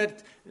things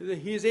that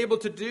he is able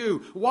to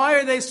do? Why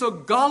are they so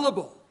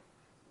gullible?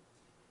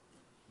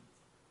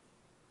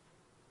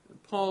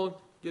 And Paul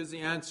gives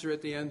the answer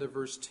at the end of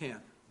verse 10.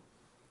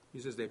 He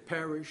says they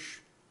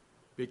perish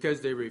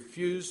because they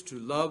refuse to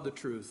love the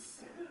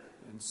truth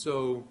and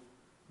so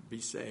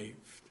be saved.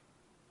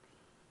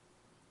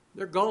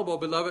 They're gullible,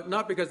 beloved,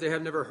 not because they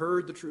have never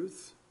heard the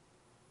truth.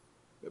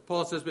 But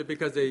Paul says, but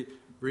because they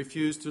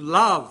refuse to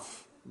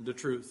love the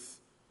truth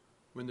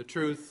when the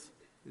truth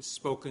is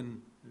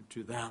spoken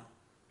to them.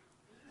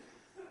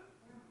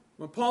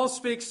 When Paul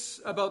speaks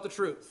about the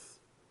truth,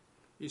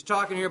 he's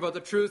talking here about the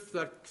truth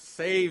that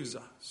saves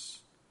us.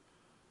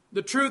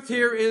 The truth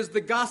here is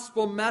the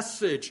gospel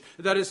message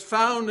that is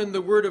found in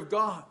the Word of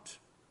God.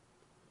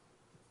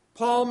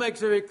 Paul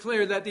makes it very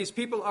clear that these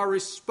people are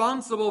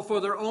responsible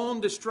for their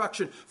own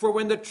destruction. For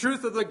when the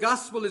truth of the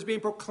gospel is being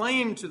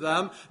proclaimed to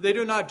them, they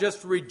do not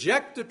just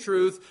reject the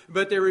truth,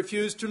 but they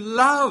refuse to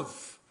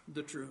love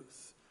the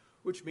truth,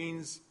 which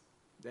means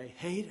they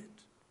hate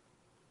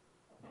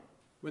it.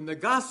 When the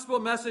gospel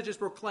message is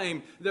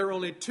proclaimed, there are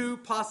only two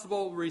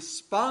possible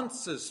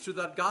responses to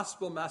that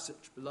gospel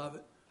message,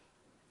 beloved.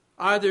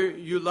 Either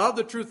you love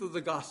the truth of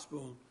the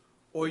gospel,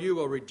 or you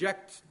will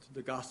reject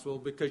the gospel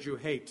because you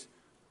hate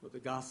what the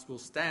gospel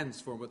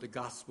stands for, what the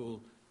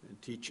gospel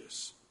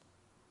teaches.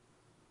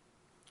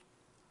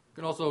 You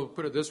can also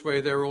put it this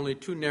way: there are only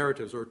two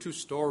narratives or two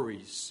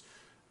stories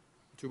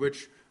to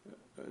which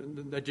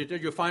that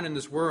you'll find in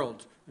this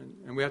world,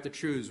 and we have to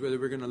choose whether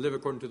we're going to live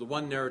according to the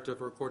one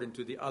narrative or according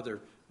to the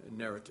other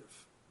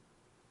narrative.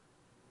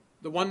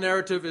 The one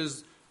narrative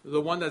is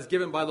the one that's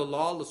given by the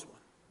lawless one,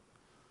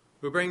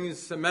 who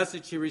brings a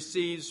message he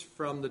receives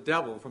from the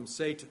devil, from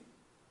Satan.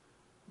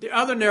 The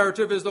other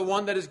narrative is the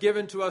one that is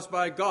given to us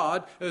by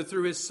God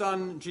through his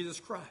Son, Jesus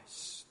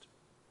Christ.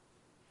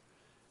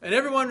 And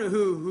everyone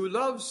who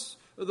loves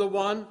the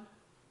one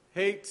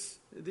hates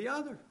the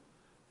other.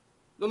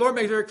 The Lord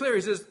makes it very clear.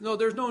 He says, no,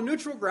 there's no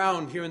neutral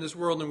ground here in this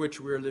world in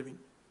which we are living.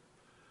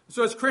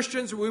 So as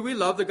Christians, we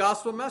love the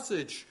gospel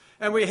message,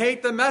 and we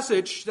hate the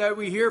message that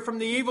we hear from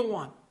the evil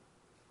one.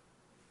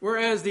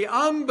 Whereas the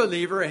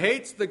unbeliever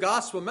hates the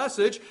gospel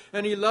message,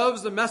 and he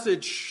loves the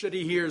message that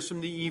he hears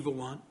from the evil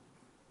one.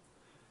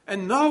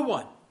 And no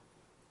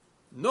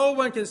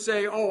one can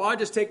say, oh, I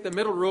just take the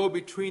middle road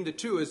between the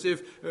two, as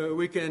if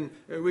we can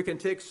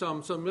take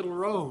some middle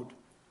road.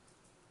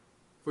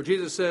 For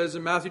Jesus says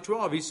in Matthew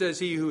 12, he says,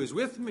 he who is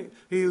with me,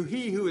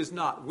 he who is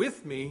not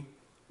with me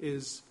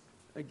is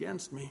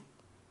against me.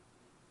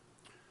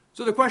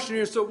 So the question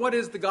is, so what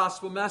is the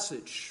gospel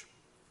message?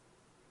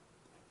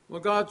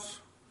 Well, God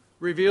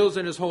reveals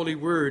in his holy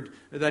word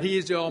that he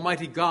is the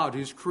Almighty God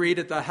who's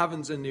created the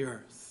heavens and the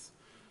earth.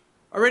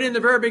 Already in the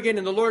very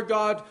beginning, the Lord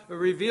God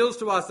reveals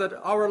to us that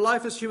our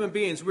life as human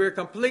beings, we are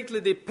completely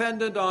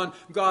dependent on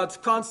God's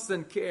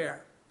constant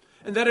care.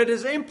 And that it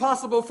is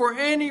impossible for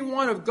any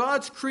one of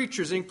God's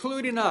creatures,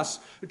 including us,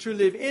 to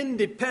live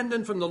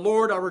independent from the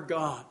Lord our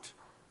God.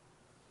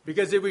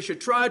 Because if we should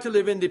try to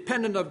live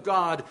independent of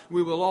God,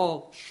 we will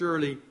all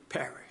surely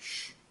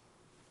perish.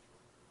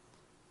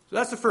 So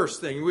that's the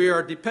first thing. We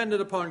are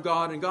dependent upon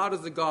God, and God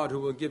is the God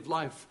who will give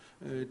life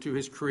to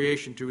his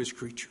creation, to his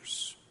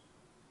creatures.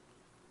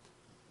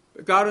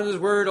 But God in his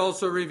word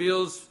also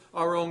reveals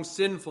our own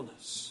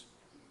sinfulness.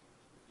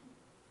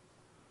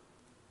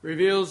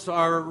 Reveals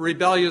our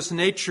rebellious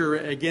nature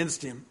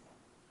against him.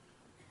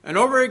 And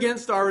over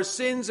against our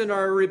sins and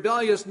our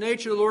rebellious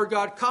nature, the Lord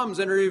God comes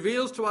and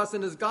reveals to us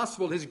in his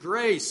gospel his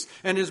grace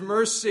and his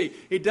mercy.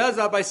 He does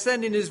that by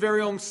sending his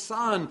very own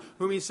Son,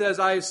 whom he says,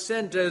 I have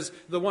sent as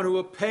the one who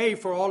will pay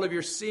for all of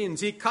your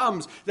sins. He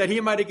comes that he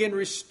might again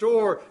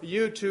restore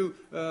you to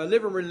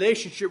live in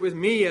relationship with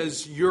me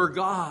as your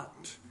God.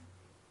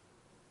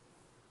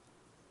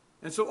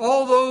 And so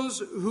all those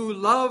who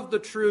love the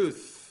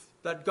truth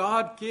that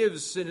God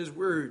gives in his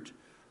word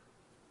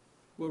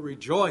will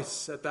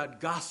rejoice at that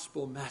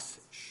gospel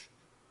message.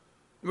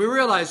 And we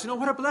realize,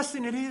 what a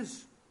blessing it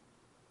is.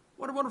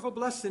 What a wonderful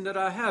blessing that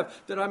I have,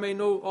 that I may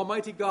know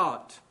Almighty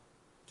God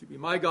to be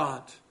my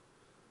God.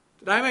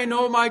 That I may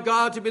know my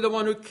God to be the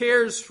one who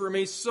cares for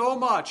me so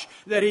much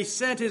that he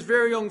sent his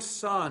very own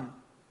Son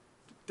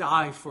to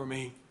die for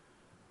me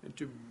and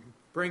to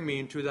bring me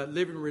into that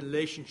living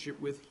relationship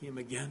with him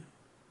again.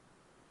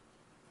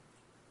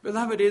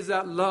 Beloved, it is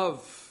that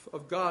love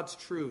of God's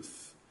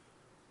truth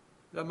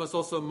that must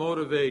also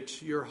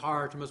motivate your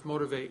heart, must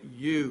motivate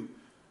you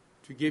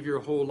to give your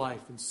whole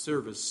life in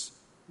service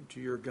to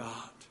your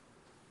God.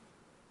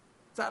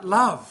 That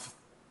love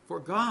for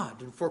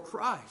God and for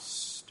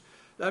Christ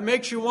that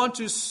makes you want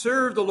to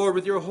serve the Lord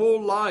with your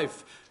whole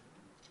life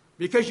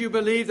because you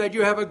believe that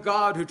you have a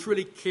God who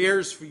truly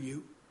cares for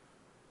you.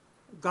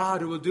 A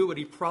God who will do what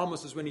he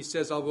promises when he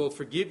says, I will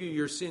forgive you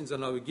your sins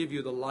and I will give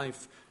you the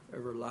life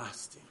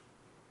everlasting.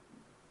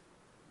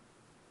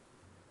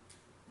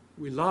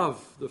 We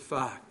love the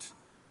fact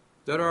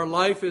that our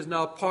life is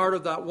now part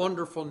of that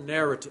wonderful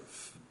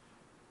narrative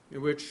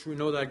in which we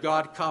know that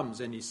God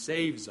comes and he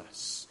saves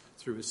us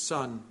through his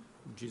Son,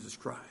 Jesus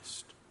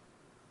Christ.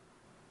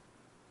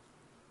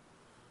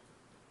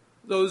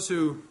 Those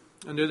who,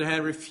 on the other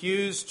hand,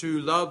 refuse to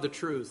love the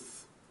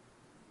truth,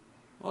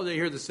 well, they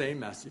hear the same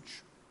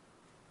message.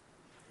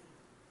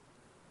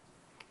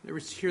 They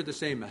hear the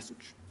same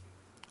message.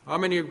 How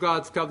many of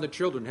God's covenant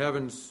children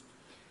haven't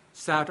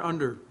sat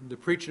under the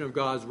preaching of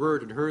God's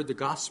word and heard the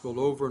gospel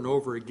over and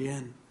over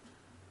again?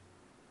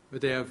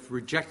 But they have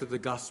rejected the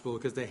gospel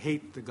because they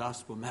hate the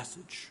gospel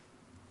message.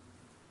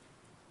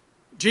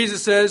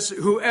 Jesus says,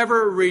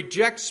 whoever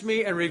rejects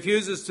me and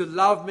refuses to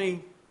love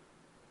me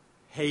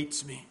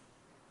hates me.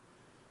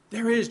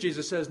 There is,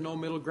 Jesus says, no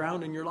middle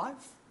ground in your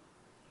life.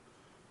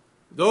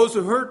 Those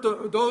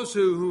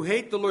who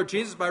hate the Lord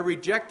Jesus by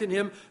rejecting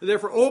him,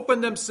 therefore open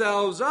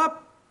themselves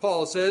up,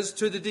 Paul says,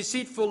 to the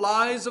deceitful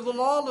lies of the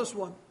lawless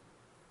one.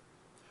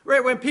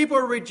 Right? When people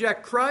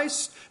reject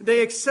Christ,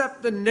 they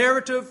accept the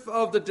narrative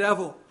of the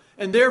devil,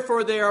 and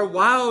therefore they are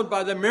wowed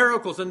by the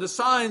miracles and the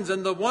signs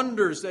and the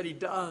wonders that he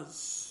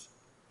does.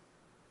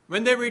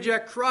 When they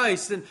reject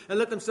Christ and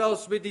let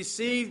themselves be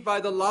deceived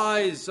by the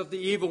lies of the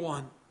evil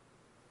one,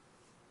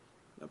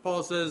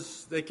 Paul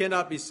says they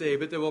cannot be saved,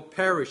 but they will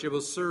perish. They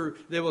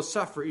will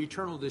suffer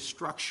eternal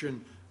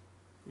destruction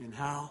in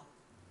hell.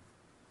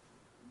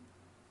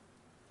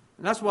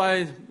 And that's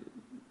why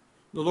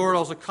the Lord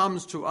also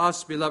comes to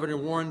us, beloved,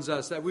 and warns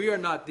us that we are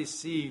not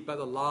deceived by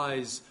the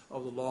lies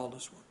of the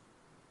lawless one.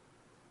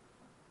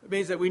 It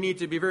means that we need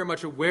to be very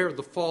much aware of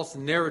the false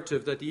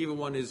narrative that the evil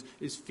one is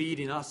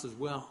feeding us as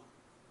well.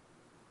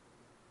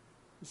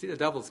 You see, the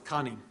devil's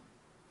cunning.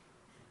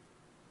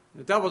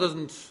 The devil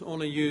doesn't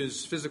only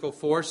use physical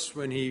force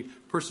when he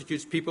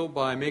persecutes people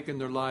by making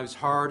their lives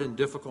hard and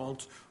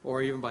difficult,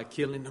 or even by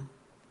killing them.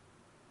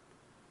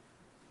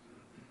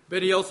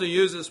 But he also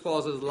uses,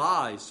 Paul says,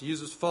 lies. He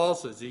uses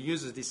falsehoods. He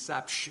uses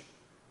deception.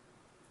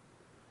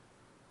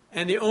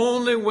 And the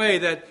only way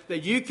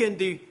that you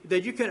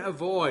can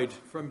avoid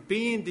from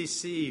being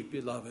deceived,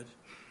 beloved,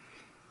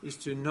 is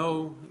to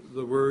know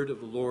the word of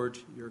the Lord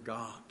your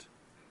God.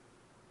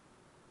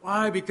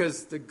 Why?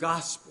 Because the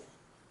gospel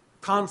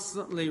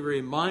constantly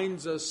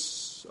reminds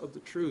us of the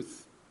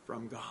truth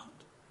from God.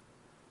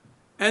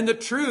 And the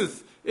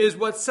truth is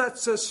what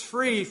sets us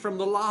free from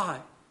the lie.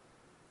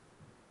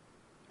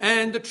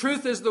 And the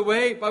truth is the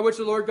way by which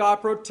the Lord God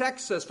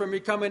protects us from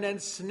becoming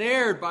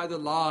ensnared by the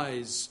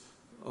lies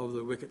of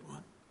the wicked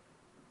one.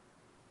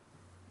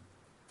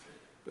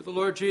 But the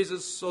Lord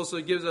Jesus also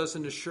gives us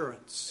an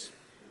assurance,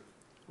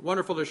 a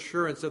wonderful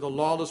assurance that the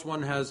lawless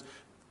one has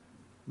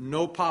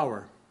no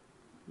power.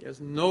 He has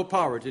no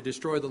power to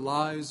destroy the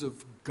lives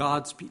of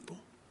God's people.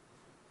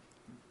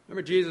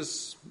 Remember,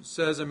 Jesus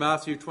says in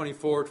Matthew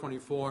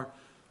 24:24,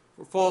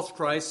 "For false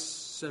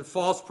Christs and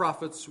false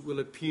prophets will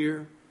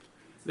appear.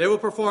 They will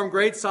perform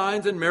great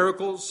signs and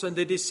miracles, and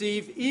they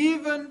deceive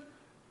even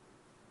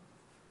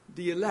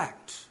the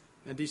elect."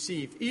 And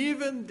deceive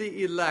even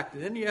the elect.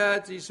 And then he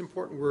adds these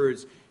important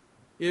words,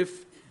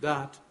 "if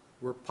that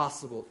were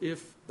possible."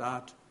 If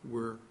that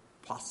were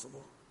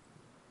possible.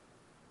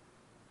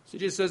 So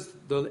Jesus says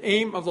the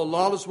aim of the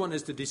lawless one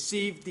is to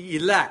deceive the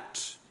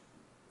elect.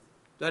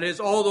 That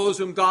is, all those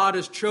whom God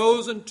has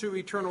chosen to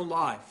eternal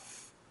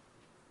life.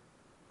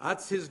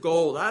 That's his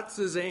goal. That's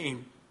his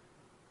aim.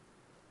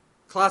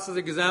 A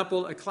classic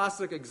example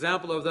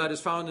of that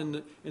is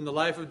found in the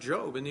life of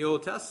Job in the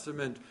Old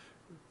Testament.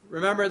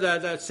 Remember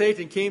that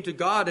Satan came to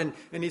God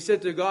and he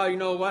said to God, "You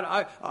know what?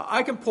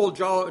 I can pull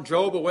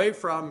Job away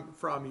from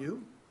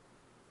you.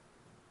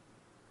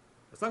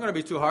 It's not going to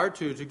be too hard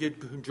to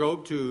get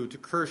Job to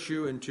curse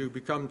you and to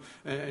become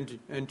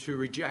and to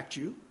reject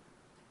you."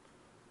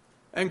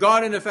 And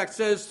God in effect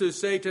says to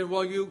Satan,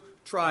 "Well, you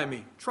try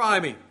me. Try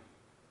me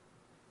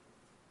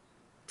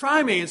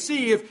and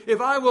see if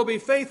I will be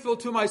faithful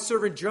to my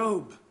servant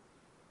Job."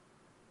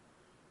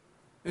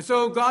 And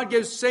so God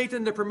gives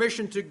Satan the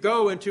permission to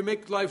go and to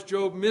make life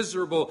Job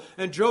miserable.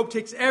 And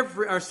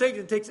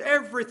Satan takes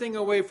everything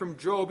away from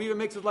Job. Even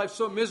makes his life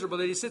so miserable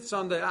that he sits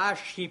on the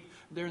ash heap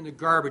there in the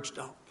garbage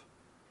dump.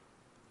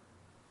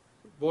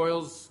 It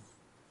boils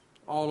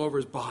all over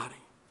his body.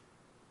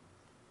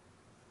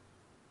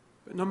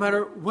 But no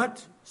matter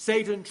what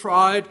Satan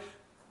tried,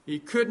 he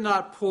could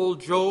not pull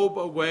Job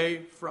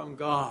away from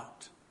God.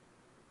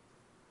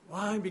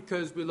 Why?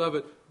 Because,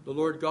 beloved, the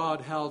Lord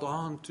God held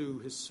on to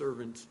his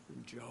servant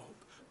Job.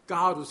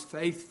 God was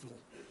faithful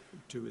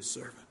to his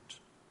servant.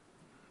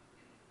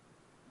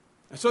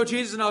 And so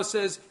Jesus now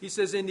says, he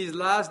says in these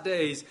last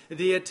days,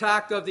 the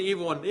attack of the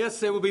evil one,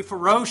 yes, it will be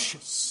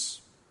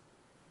ferocious.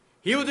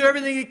 He will do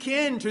everything he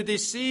can to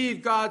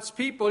deceive God's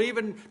people,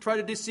 even try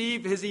to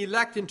deceive his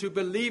elect into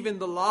believing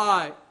the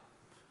lie.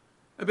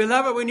 And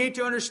beloved, we need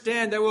to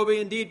understand there will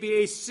indeed be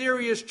a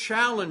serious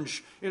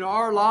challenge in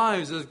our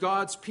lives as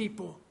God's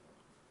people.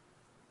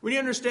 We need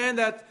to understand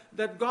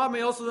that God may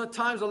also at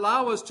times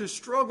allow us to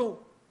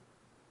struggle.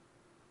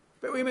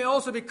 But we may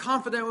also be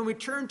confident when we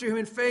turn to him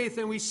in faith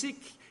and we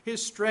seek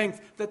his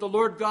strength that the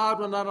Lord God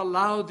will not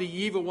allow the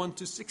evil one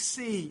to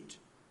succeed.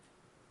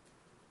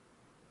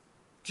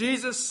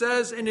 Jesus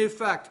says, in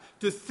effect,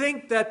 to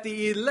think that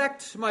the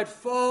elect might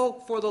fall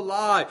for the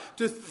lie,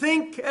 to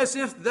think as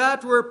if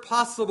that were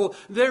possible,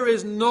 there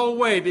is no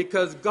way,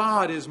 because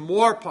God is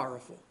more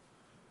powerful,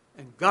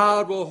 and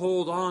God will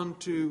hold on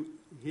to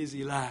his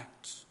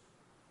elect.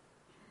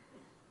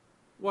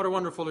 What a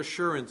wonderful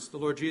assurance the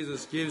Lord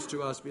Jesus gives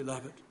to us,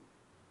 beloved,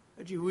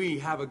 that we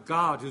have a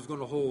God who's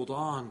going to hold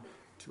on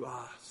to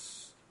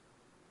us.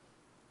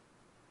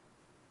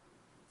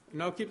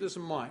 Now keep this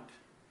in mind.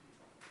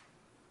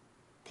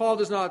 Paul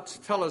does not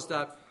tell us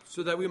that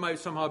so that we might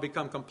somehow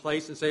become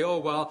complacent and say, oh,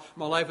 well,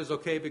 my life is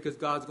okay because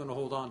God's going to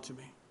hold on to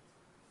me.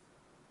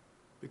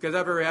 Because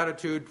that very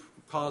attitude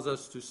causes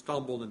us to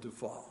stumble and to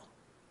fall.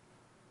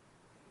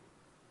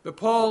 But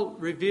Paul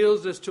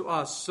reveals this to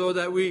us so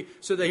that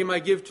he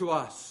might give to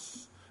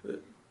us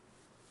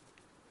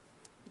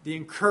the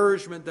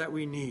encouragement that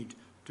we need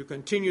to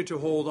continue to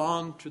hold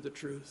on to the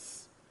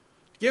truth.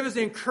 Give us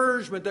the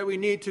encouragement that we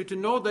need to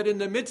know that in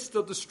the midst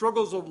of the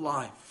struggles of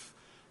life,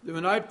 that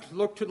when I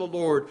look to the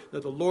Lord,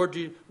 that the Lord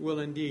will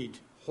indeed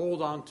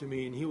hold on to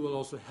me, and he will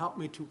also help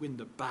me to win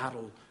the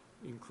battle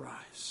in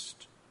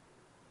Christ.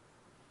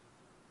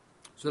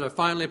 So that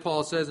finally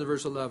Paul says in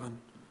verse 11,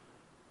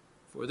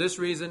 for this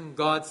reason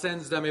God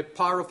sends them a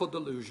powerful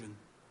delusion,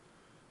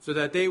 so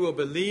that they will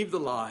believe the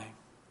lie,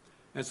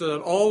 and so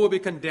that all will be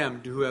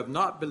condemned who have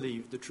not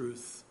believed the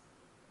truth,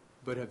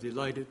 but have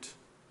delighted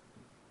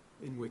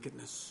in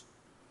wickedness.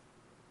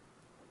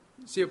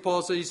 See what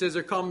Paul says? He says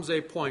there comes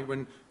a point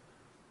when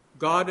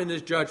God in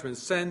his judgment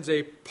sends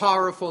a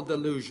powerful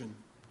delusion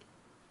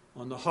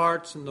on the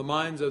hearts and the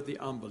minds of the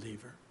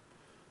unbeliever,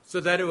 so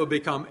that it will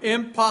become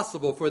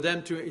impossible for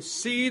them to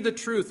see the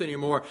truth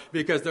anymore,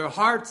 because their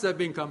hearts have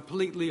been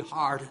completely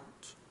hardened.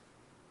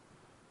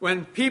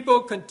 When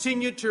people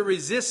continue to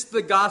resist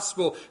the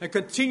gospel and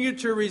continue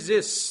to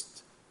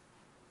resist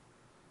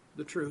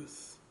the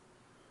truth,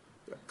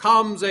 there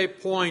comes a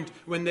point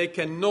when they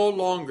can no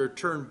longer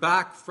turn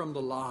back from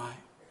the lie.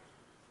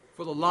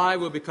 For the lie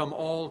will become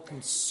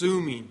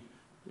all-consuming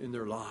in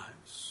their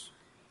lives.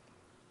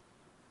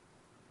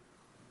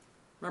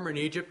 Remember in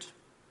Egypt?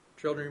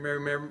 Children,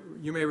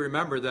 you may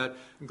remember that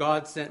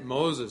God sent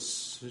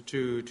Moses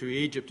to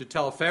Egypt to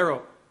tell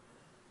Pharaoh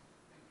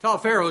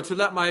to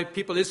let my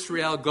people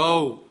Israel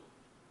go.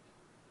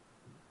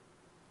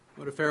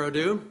 What did Pharaoh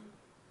do?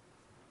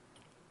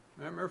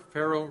 Remember,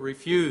 Pharaoh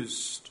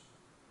refused.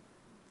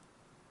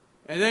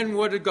 And then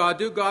what did God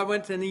do? God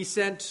went and he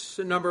sent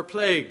a number of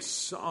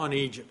plagues on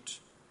Egypt.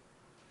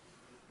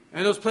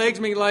 And those plagues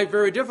make life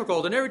very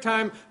difficult. And every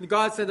time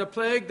God sent a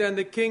plague, then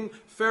the king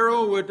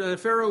Pharaoh would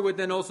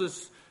then also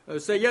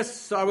say,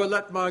 yes, I will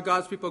let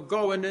God's people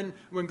go. And then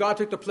when God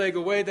took the plague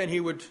away, then he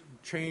would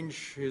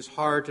change his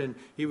heart and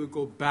he would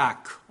go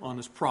back on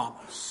his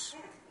promise.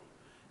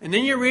 And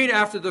then you read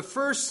after the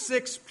first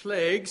 6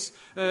 plagues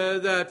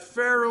that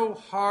Pharaoh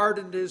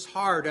hardened his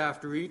heart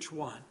after each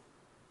one.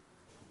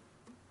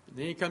 And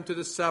then you come to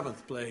the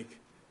 7th plague.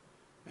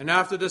 And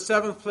after the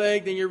 7th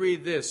plague, then you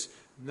read this.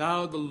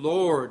 Now the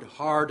Lord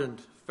hardened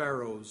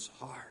Pharaoh's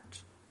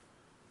heart.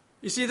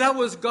 You see, that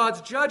was God's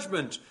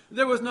judgment.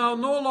 There was now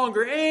no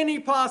longer any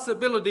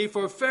possibility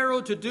for Pharaoh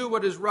to do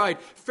what is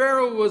right.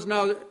 Pharaoh was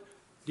now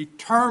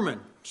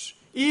determined,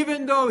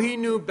 even though he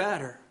knew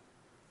better,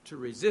 to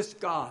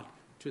resist God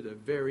to the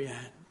very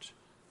end.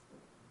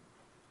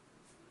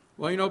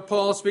 Well,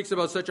 Paul speaks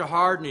about such a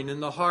hardening in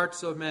the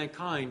hearts of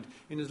mankind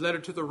in his letter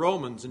to the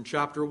Romans in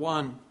chapter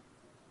 1.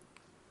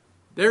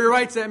 There he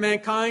writes that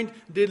mankind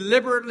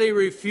deliberately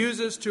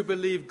refuses to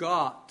believe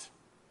God,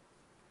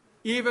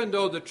 even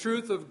though the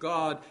truth of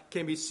God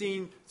can be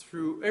seen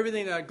through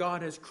everything that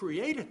God has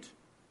created.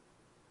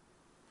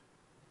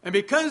 And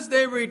because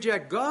they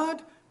reject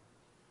God,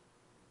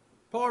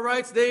 Paul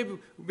writes, they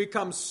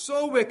become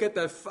so wicked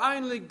that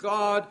finally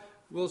God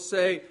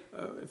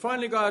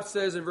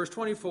says in verse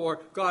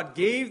 24, God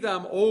gave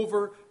them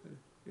over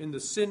in the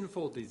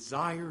sinful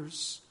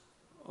desires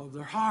of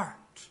their heart.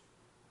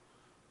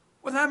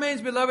 What that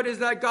means, beloved, is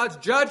that God's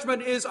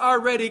judgment is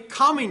already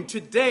coming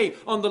today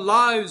on the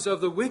lives of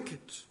the wicked.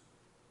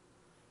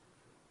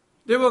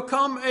 There will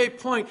come a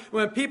point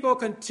when people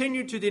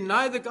continue to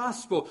deny the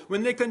gospel,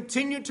 when they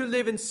continue to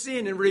live in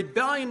sin and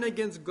rebellion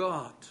against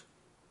God.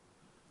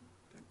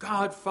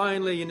 God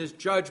finally, in his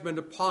judgment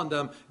upon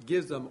them,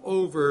 gives them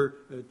over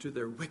to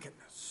their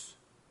wickedness.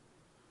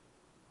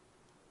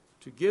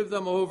 To give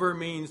them over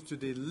means to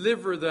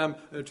deliver them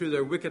to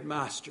their wicked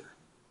master,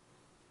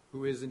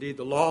 who is indeed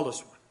the lawless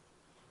one,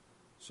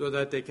 so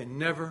that they can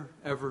never,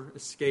 ever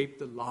escape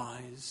the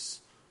lies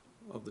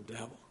of the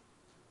devil.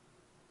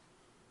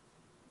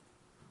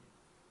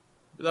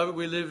 Beloved,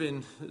 we live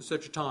in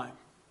such a time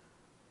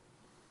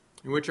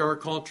in which our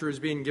culture is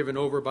being given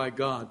over by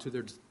God to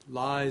their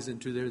lies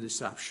and to their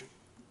deception.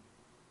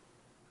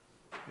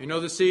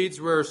 The seeds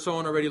were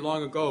sown already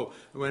long ago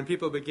when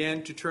people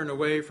began to turn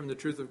away from the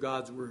truth of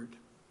God's word.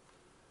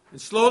 And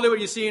slowly what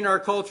you see in our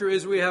culture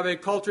is we have a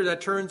culture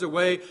that turns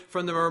away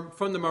from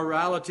the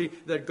morality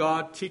that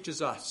God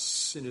teaches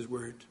us in his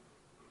word.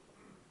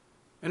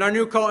 And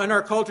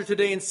our culture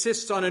today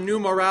insists on a new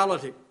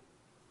morality.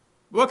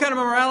 What kind of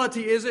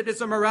morality is it?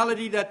 It's a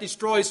morality that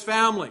destroys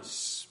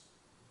families.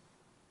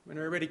 When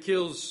everybody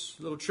kills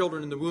little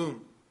children in the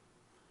womb.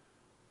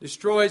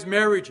 Destroys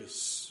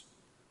marriages.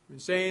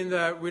 And saying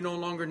that we no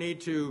longer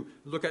need to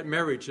look at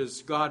marriage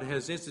as God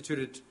has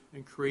instituted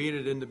and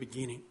created in the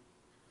beginning.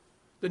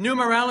 The new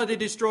morality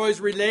destroys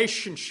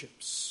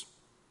relationships.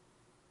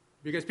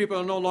 Because people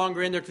are no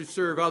longer in there to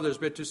serve others,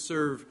 but to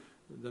serve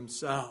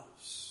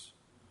themselves.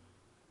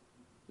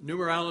 The new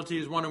morality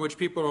is one in which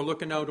people are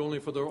looking out only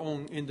for their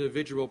own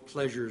individual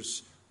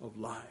pleasures of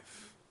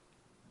life.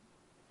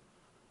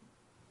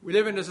 We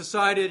live in a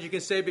society that you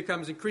can say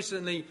becomes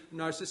increasingly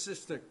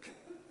narcissistic.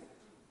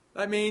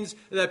 That means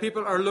that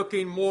people are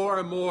looking more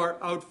and more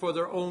out for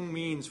their own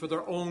means, for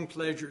their own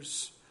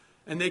pleasures.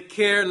 And they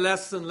care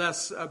less and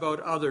less about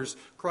others.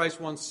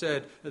 Christ once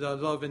said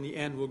that love in the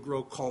end will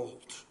grow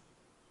cold.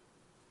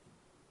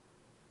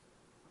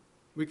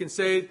 We can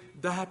say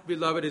that,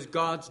 beloved, is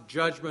God's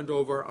judgment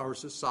over our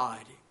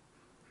society.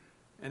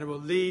 And it will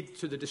lead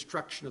to the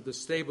destruction of the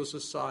stable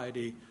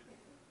society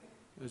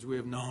as we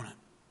have known it.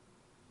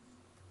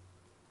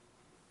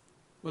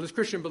 Well, as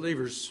Christian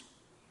believers,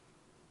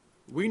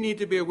 we need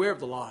to be aware of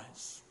the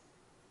lies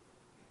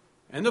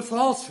and the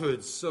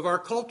falsehoods of our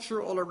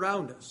culture all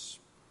around us.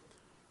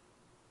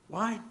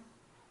 Why?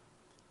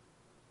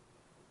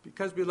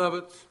 Because,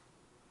 beloved,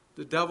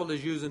 the devil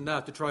is using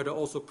that to try to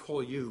also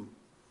pull you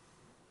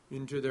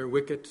into their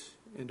wicked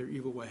and their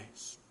evil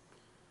ways.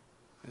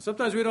 And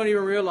sometimes we don't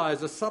even realize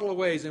the subtle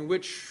ways in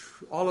which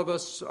all of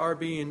us are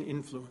being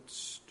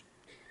influenced.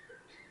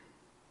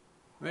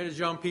 Right, as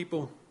young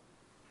people,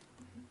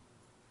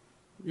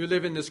 you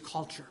live in this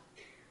culture.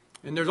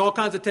 And there's all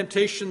kinds of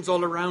temptations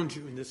all around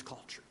you in this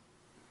culture.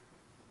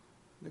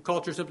 The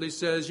culture simply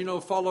says,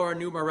 follow our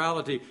new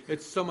morality.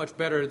 It's so much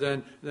better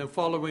than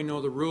following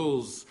all the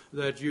rules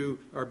that you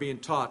are being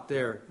taught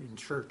there in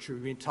church or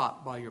being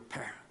taught by your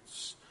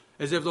parents.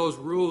 As if those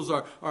rules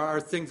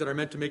are things that are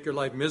meant to make your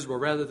life miserable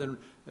rather than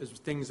as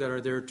things that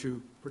are there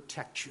to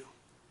protect you.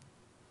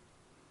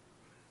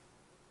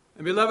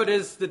 And beloved,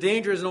 the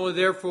danger isn't only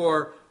there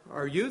for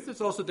our youth,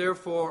 it's also there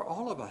for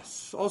all of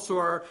us.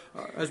 Also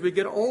as we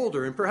get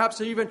older. And perhaps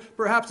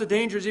the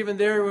danger is even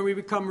there when we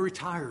become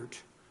retired.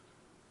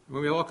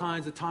 When we have all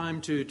kinds of time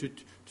to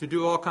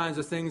do all kinds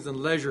of things and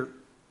leisure.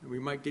 And we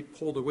might get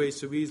pulled away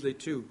so easily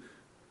too.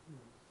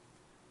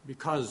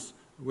 Because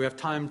we have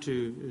time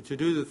to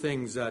do the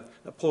things that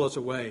pull us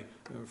away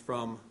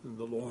from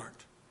the Lord.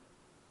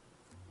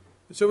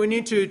 So we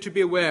need to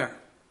be aware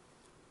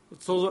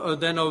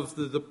then of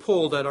the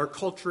pull that our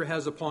culture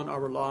has upon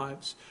our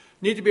lives.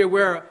 We need to be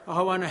aware of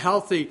how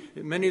unhealthy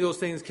many of those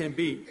things can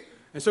be.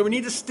 And so we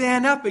need to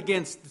stand up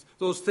against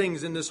those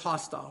things in this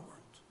hostile world.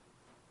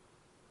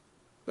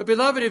 But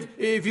beloved,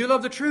 if you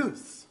love the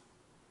truth,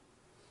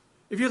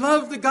 if you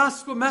love the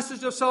gospel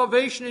message of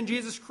salvation in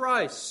Jesus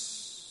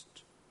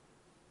Christ,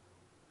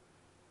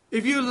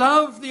 if you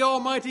love the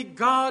Almighty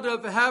God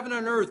of heaven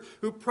and earth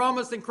who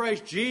promised in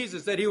Christ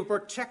Jesus that He will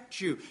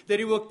protect you, that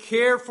He will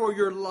care for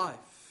your life,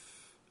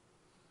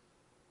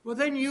 well,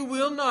 then you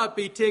will not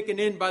be taken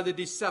in by the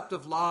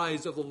deceptive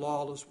lies of the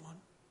lawless one.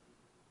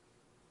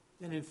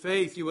 And in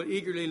faith, you will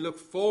eagerly look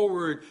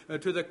forward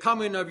to the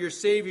coming of your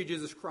Savior,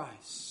 Jesus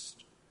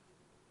Christ.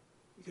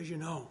 Because you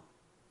know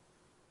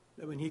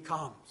that when He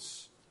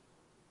comes,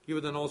 He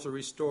will then also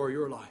restore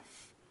your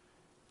life.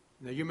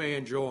 And that you may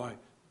enjoy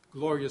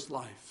glorious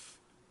life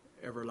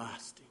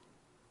everlasting.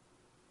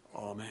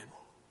 Amen.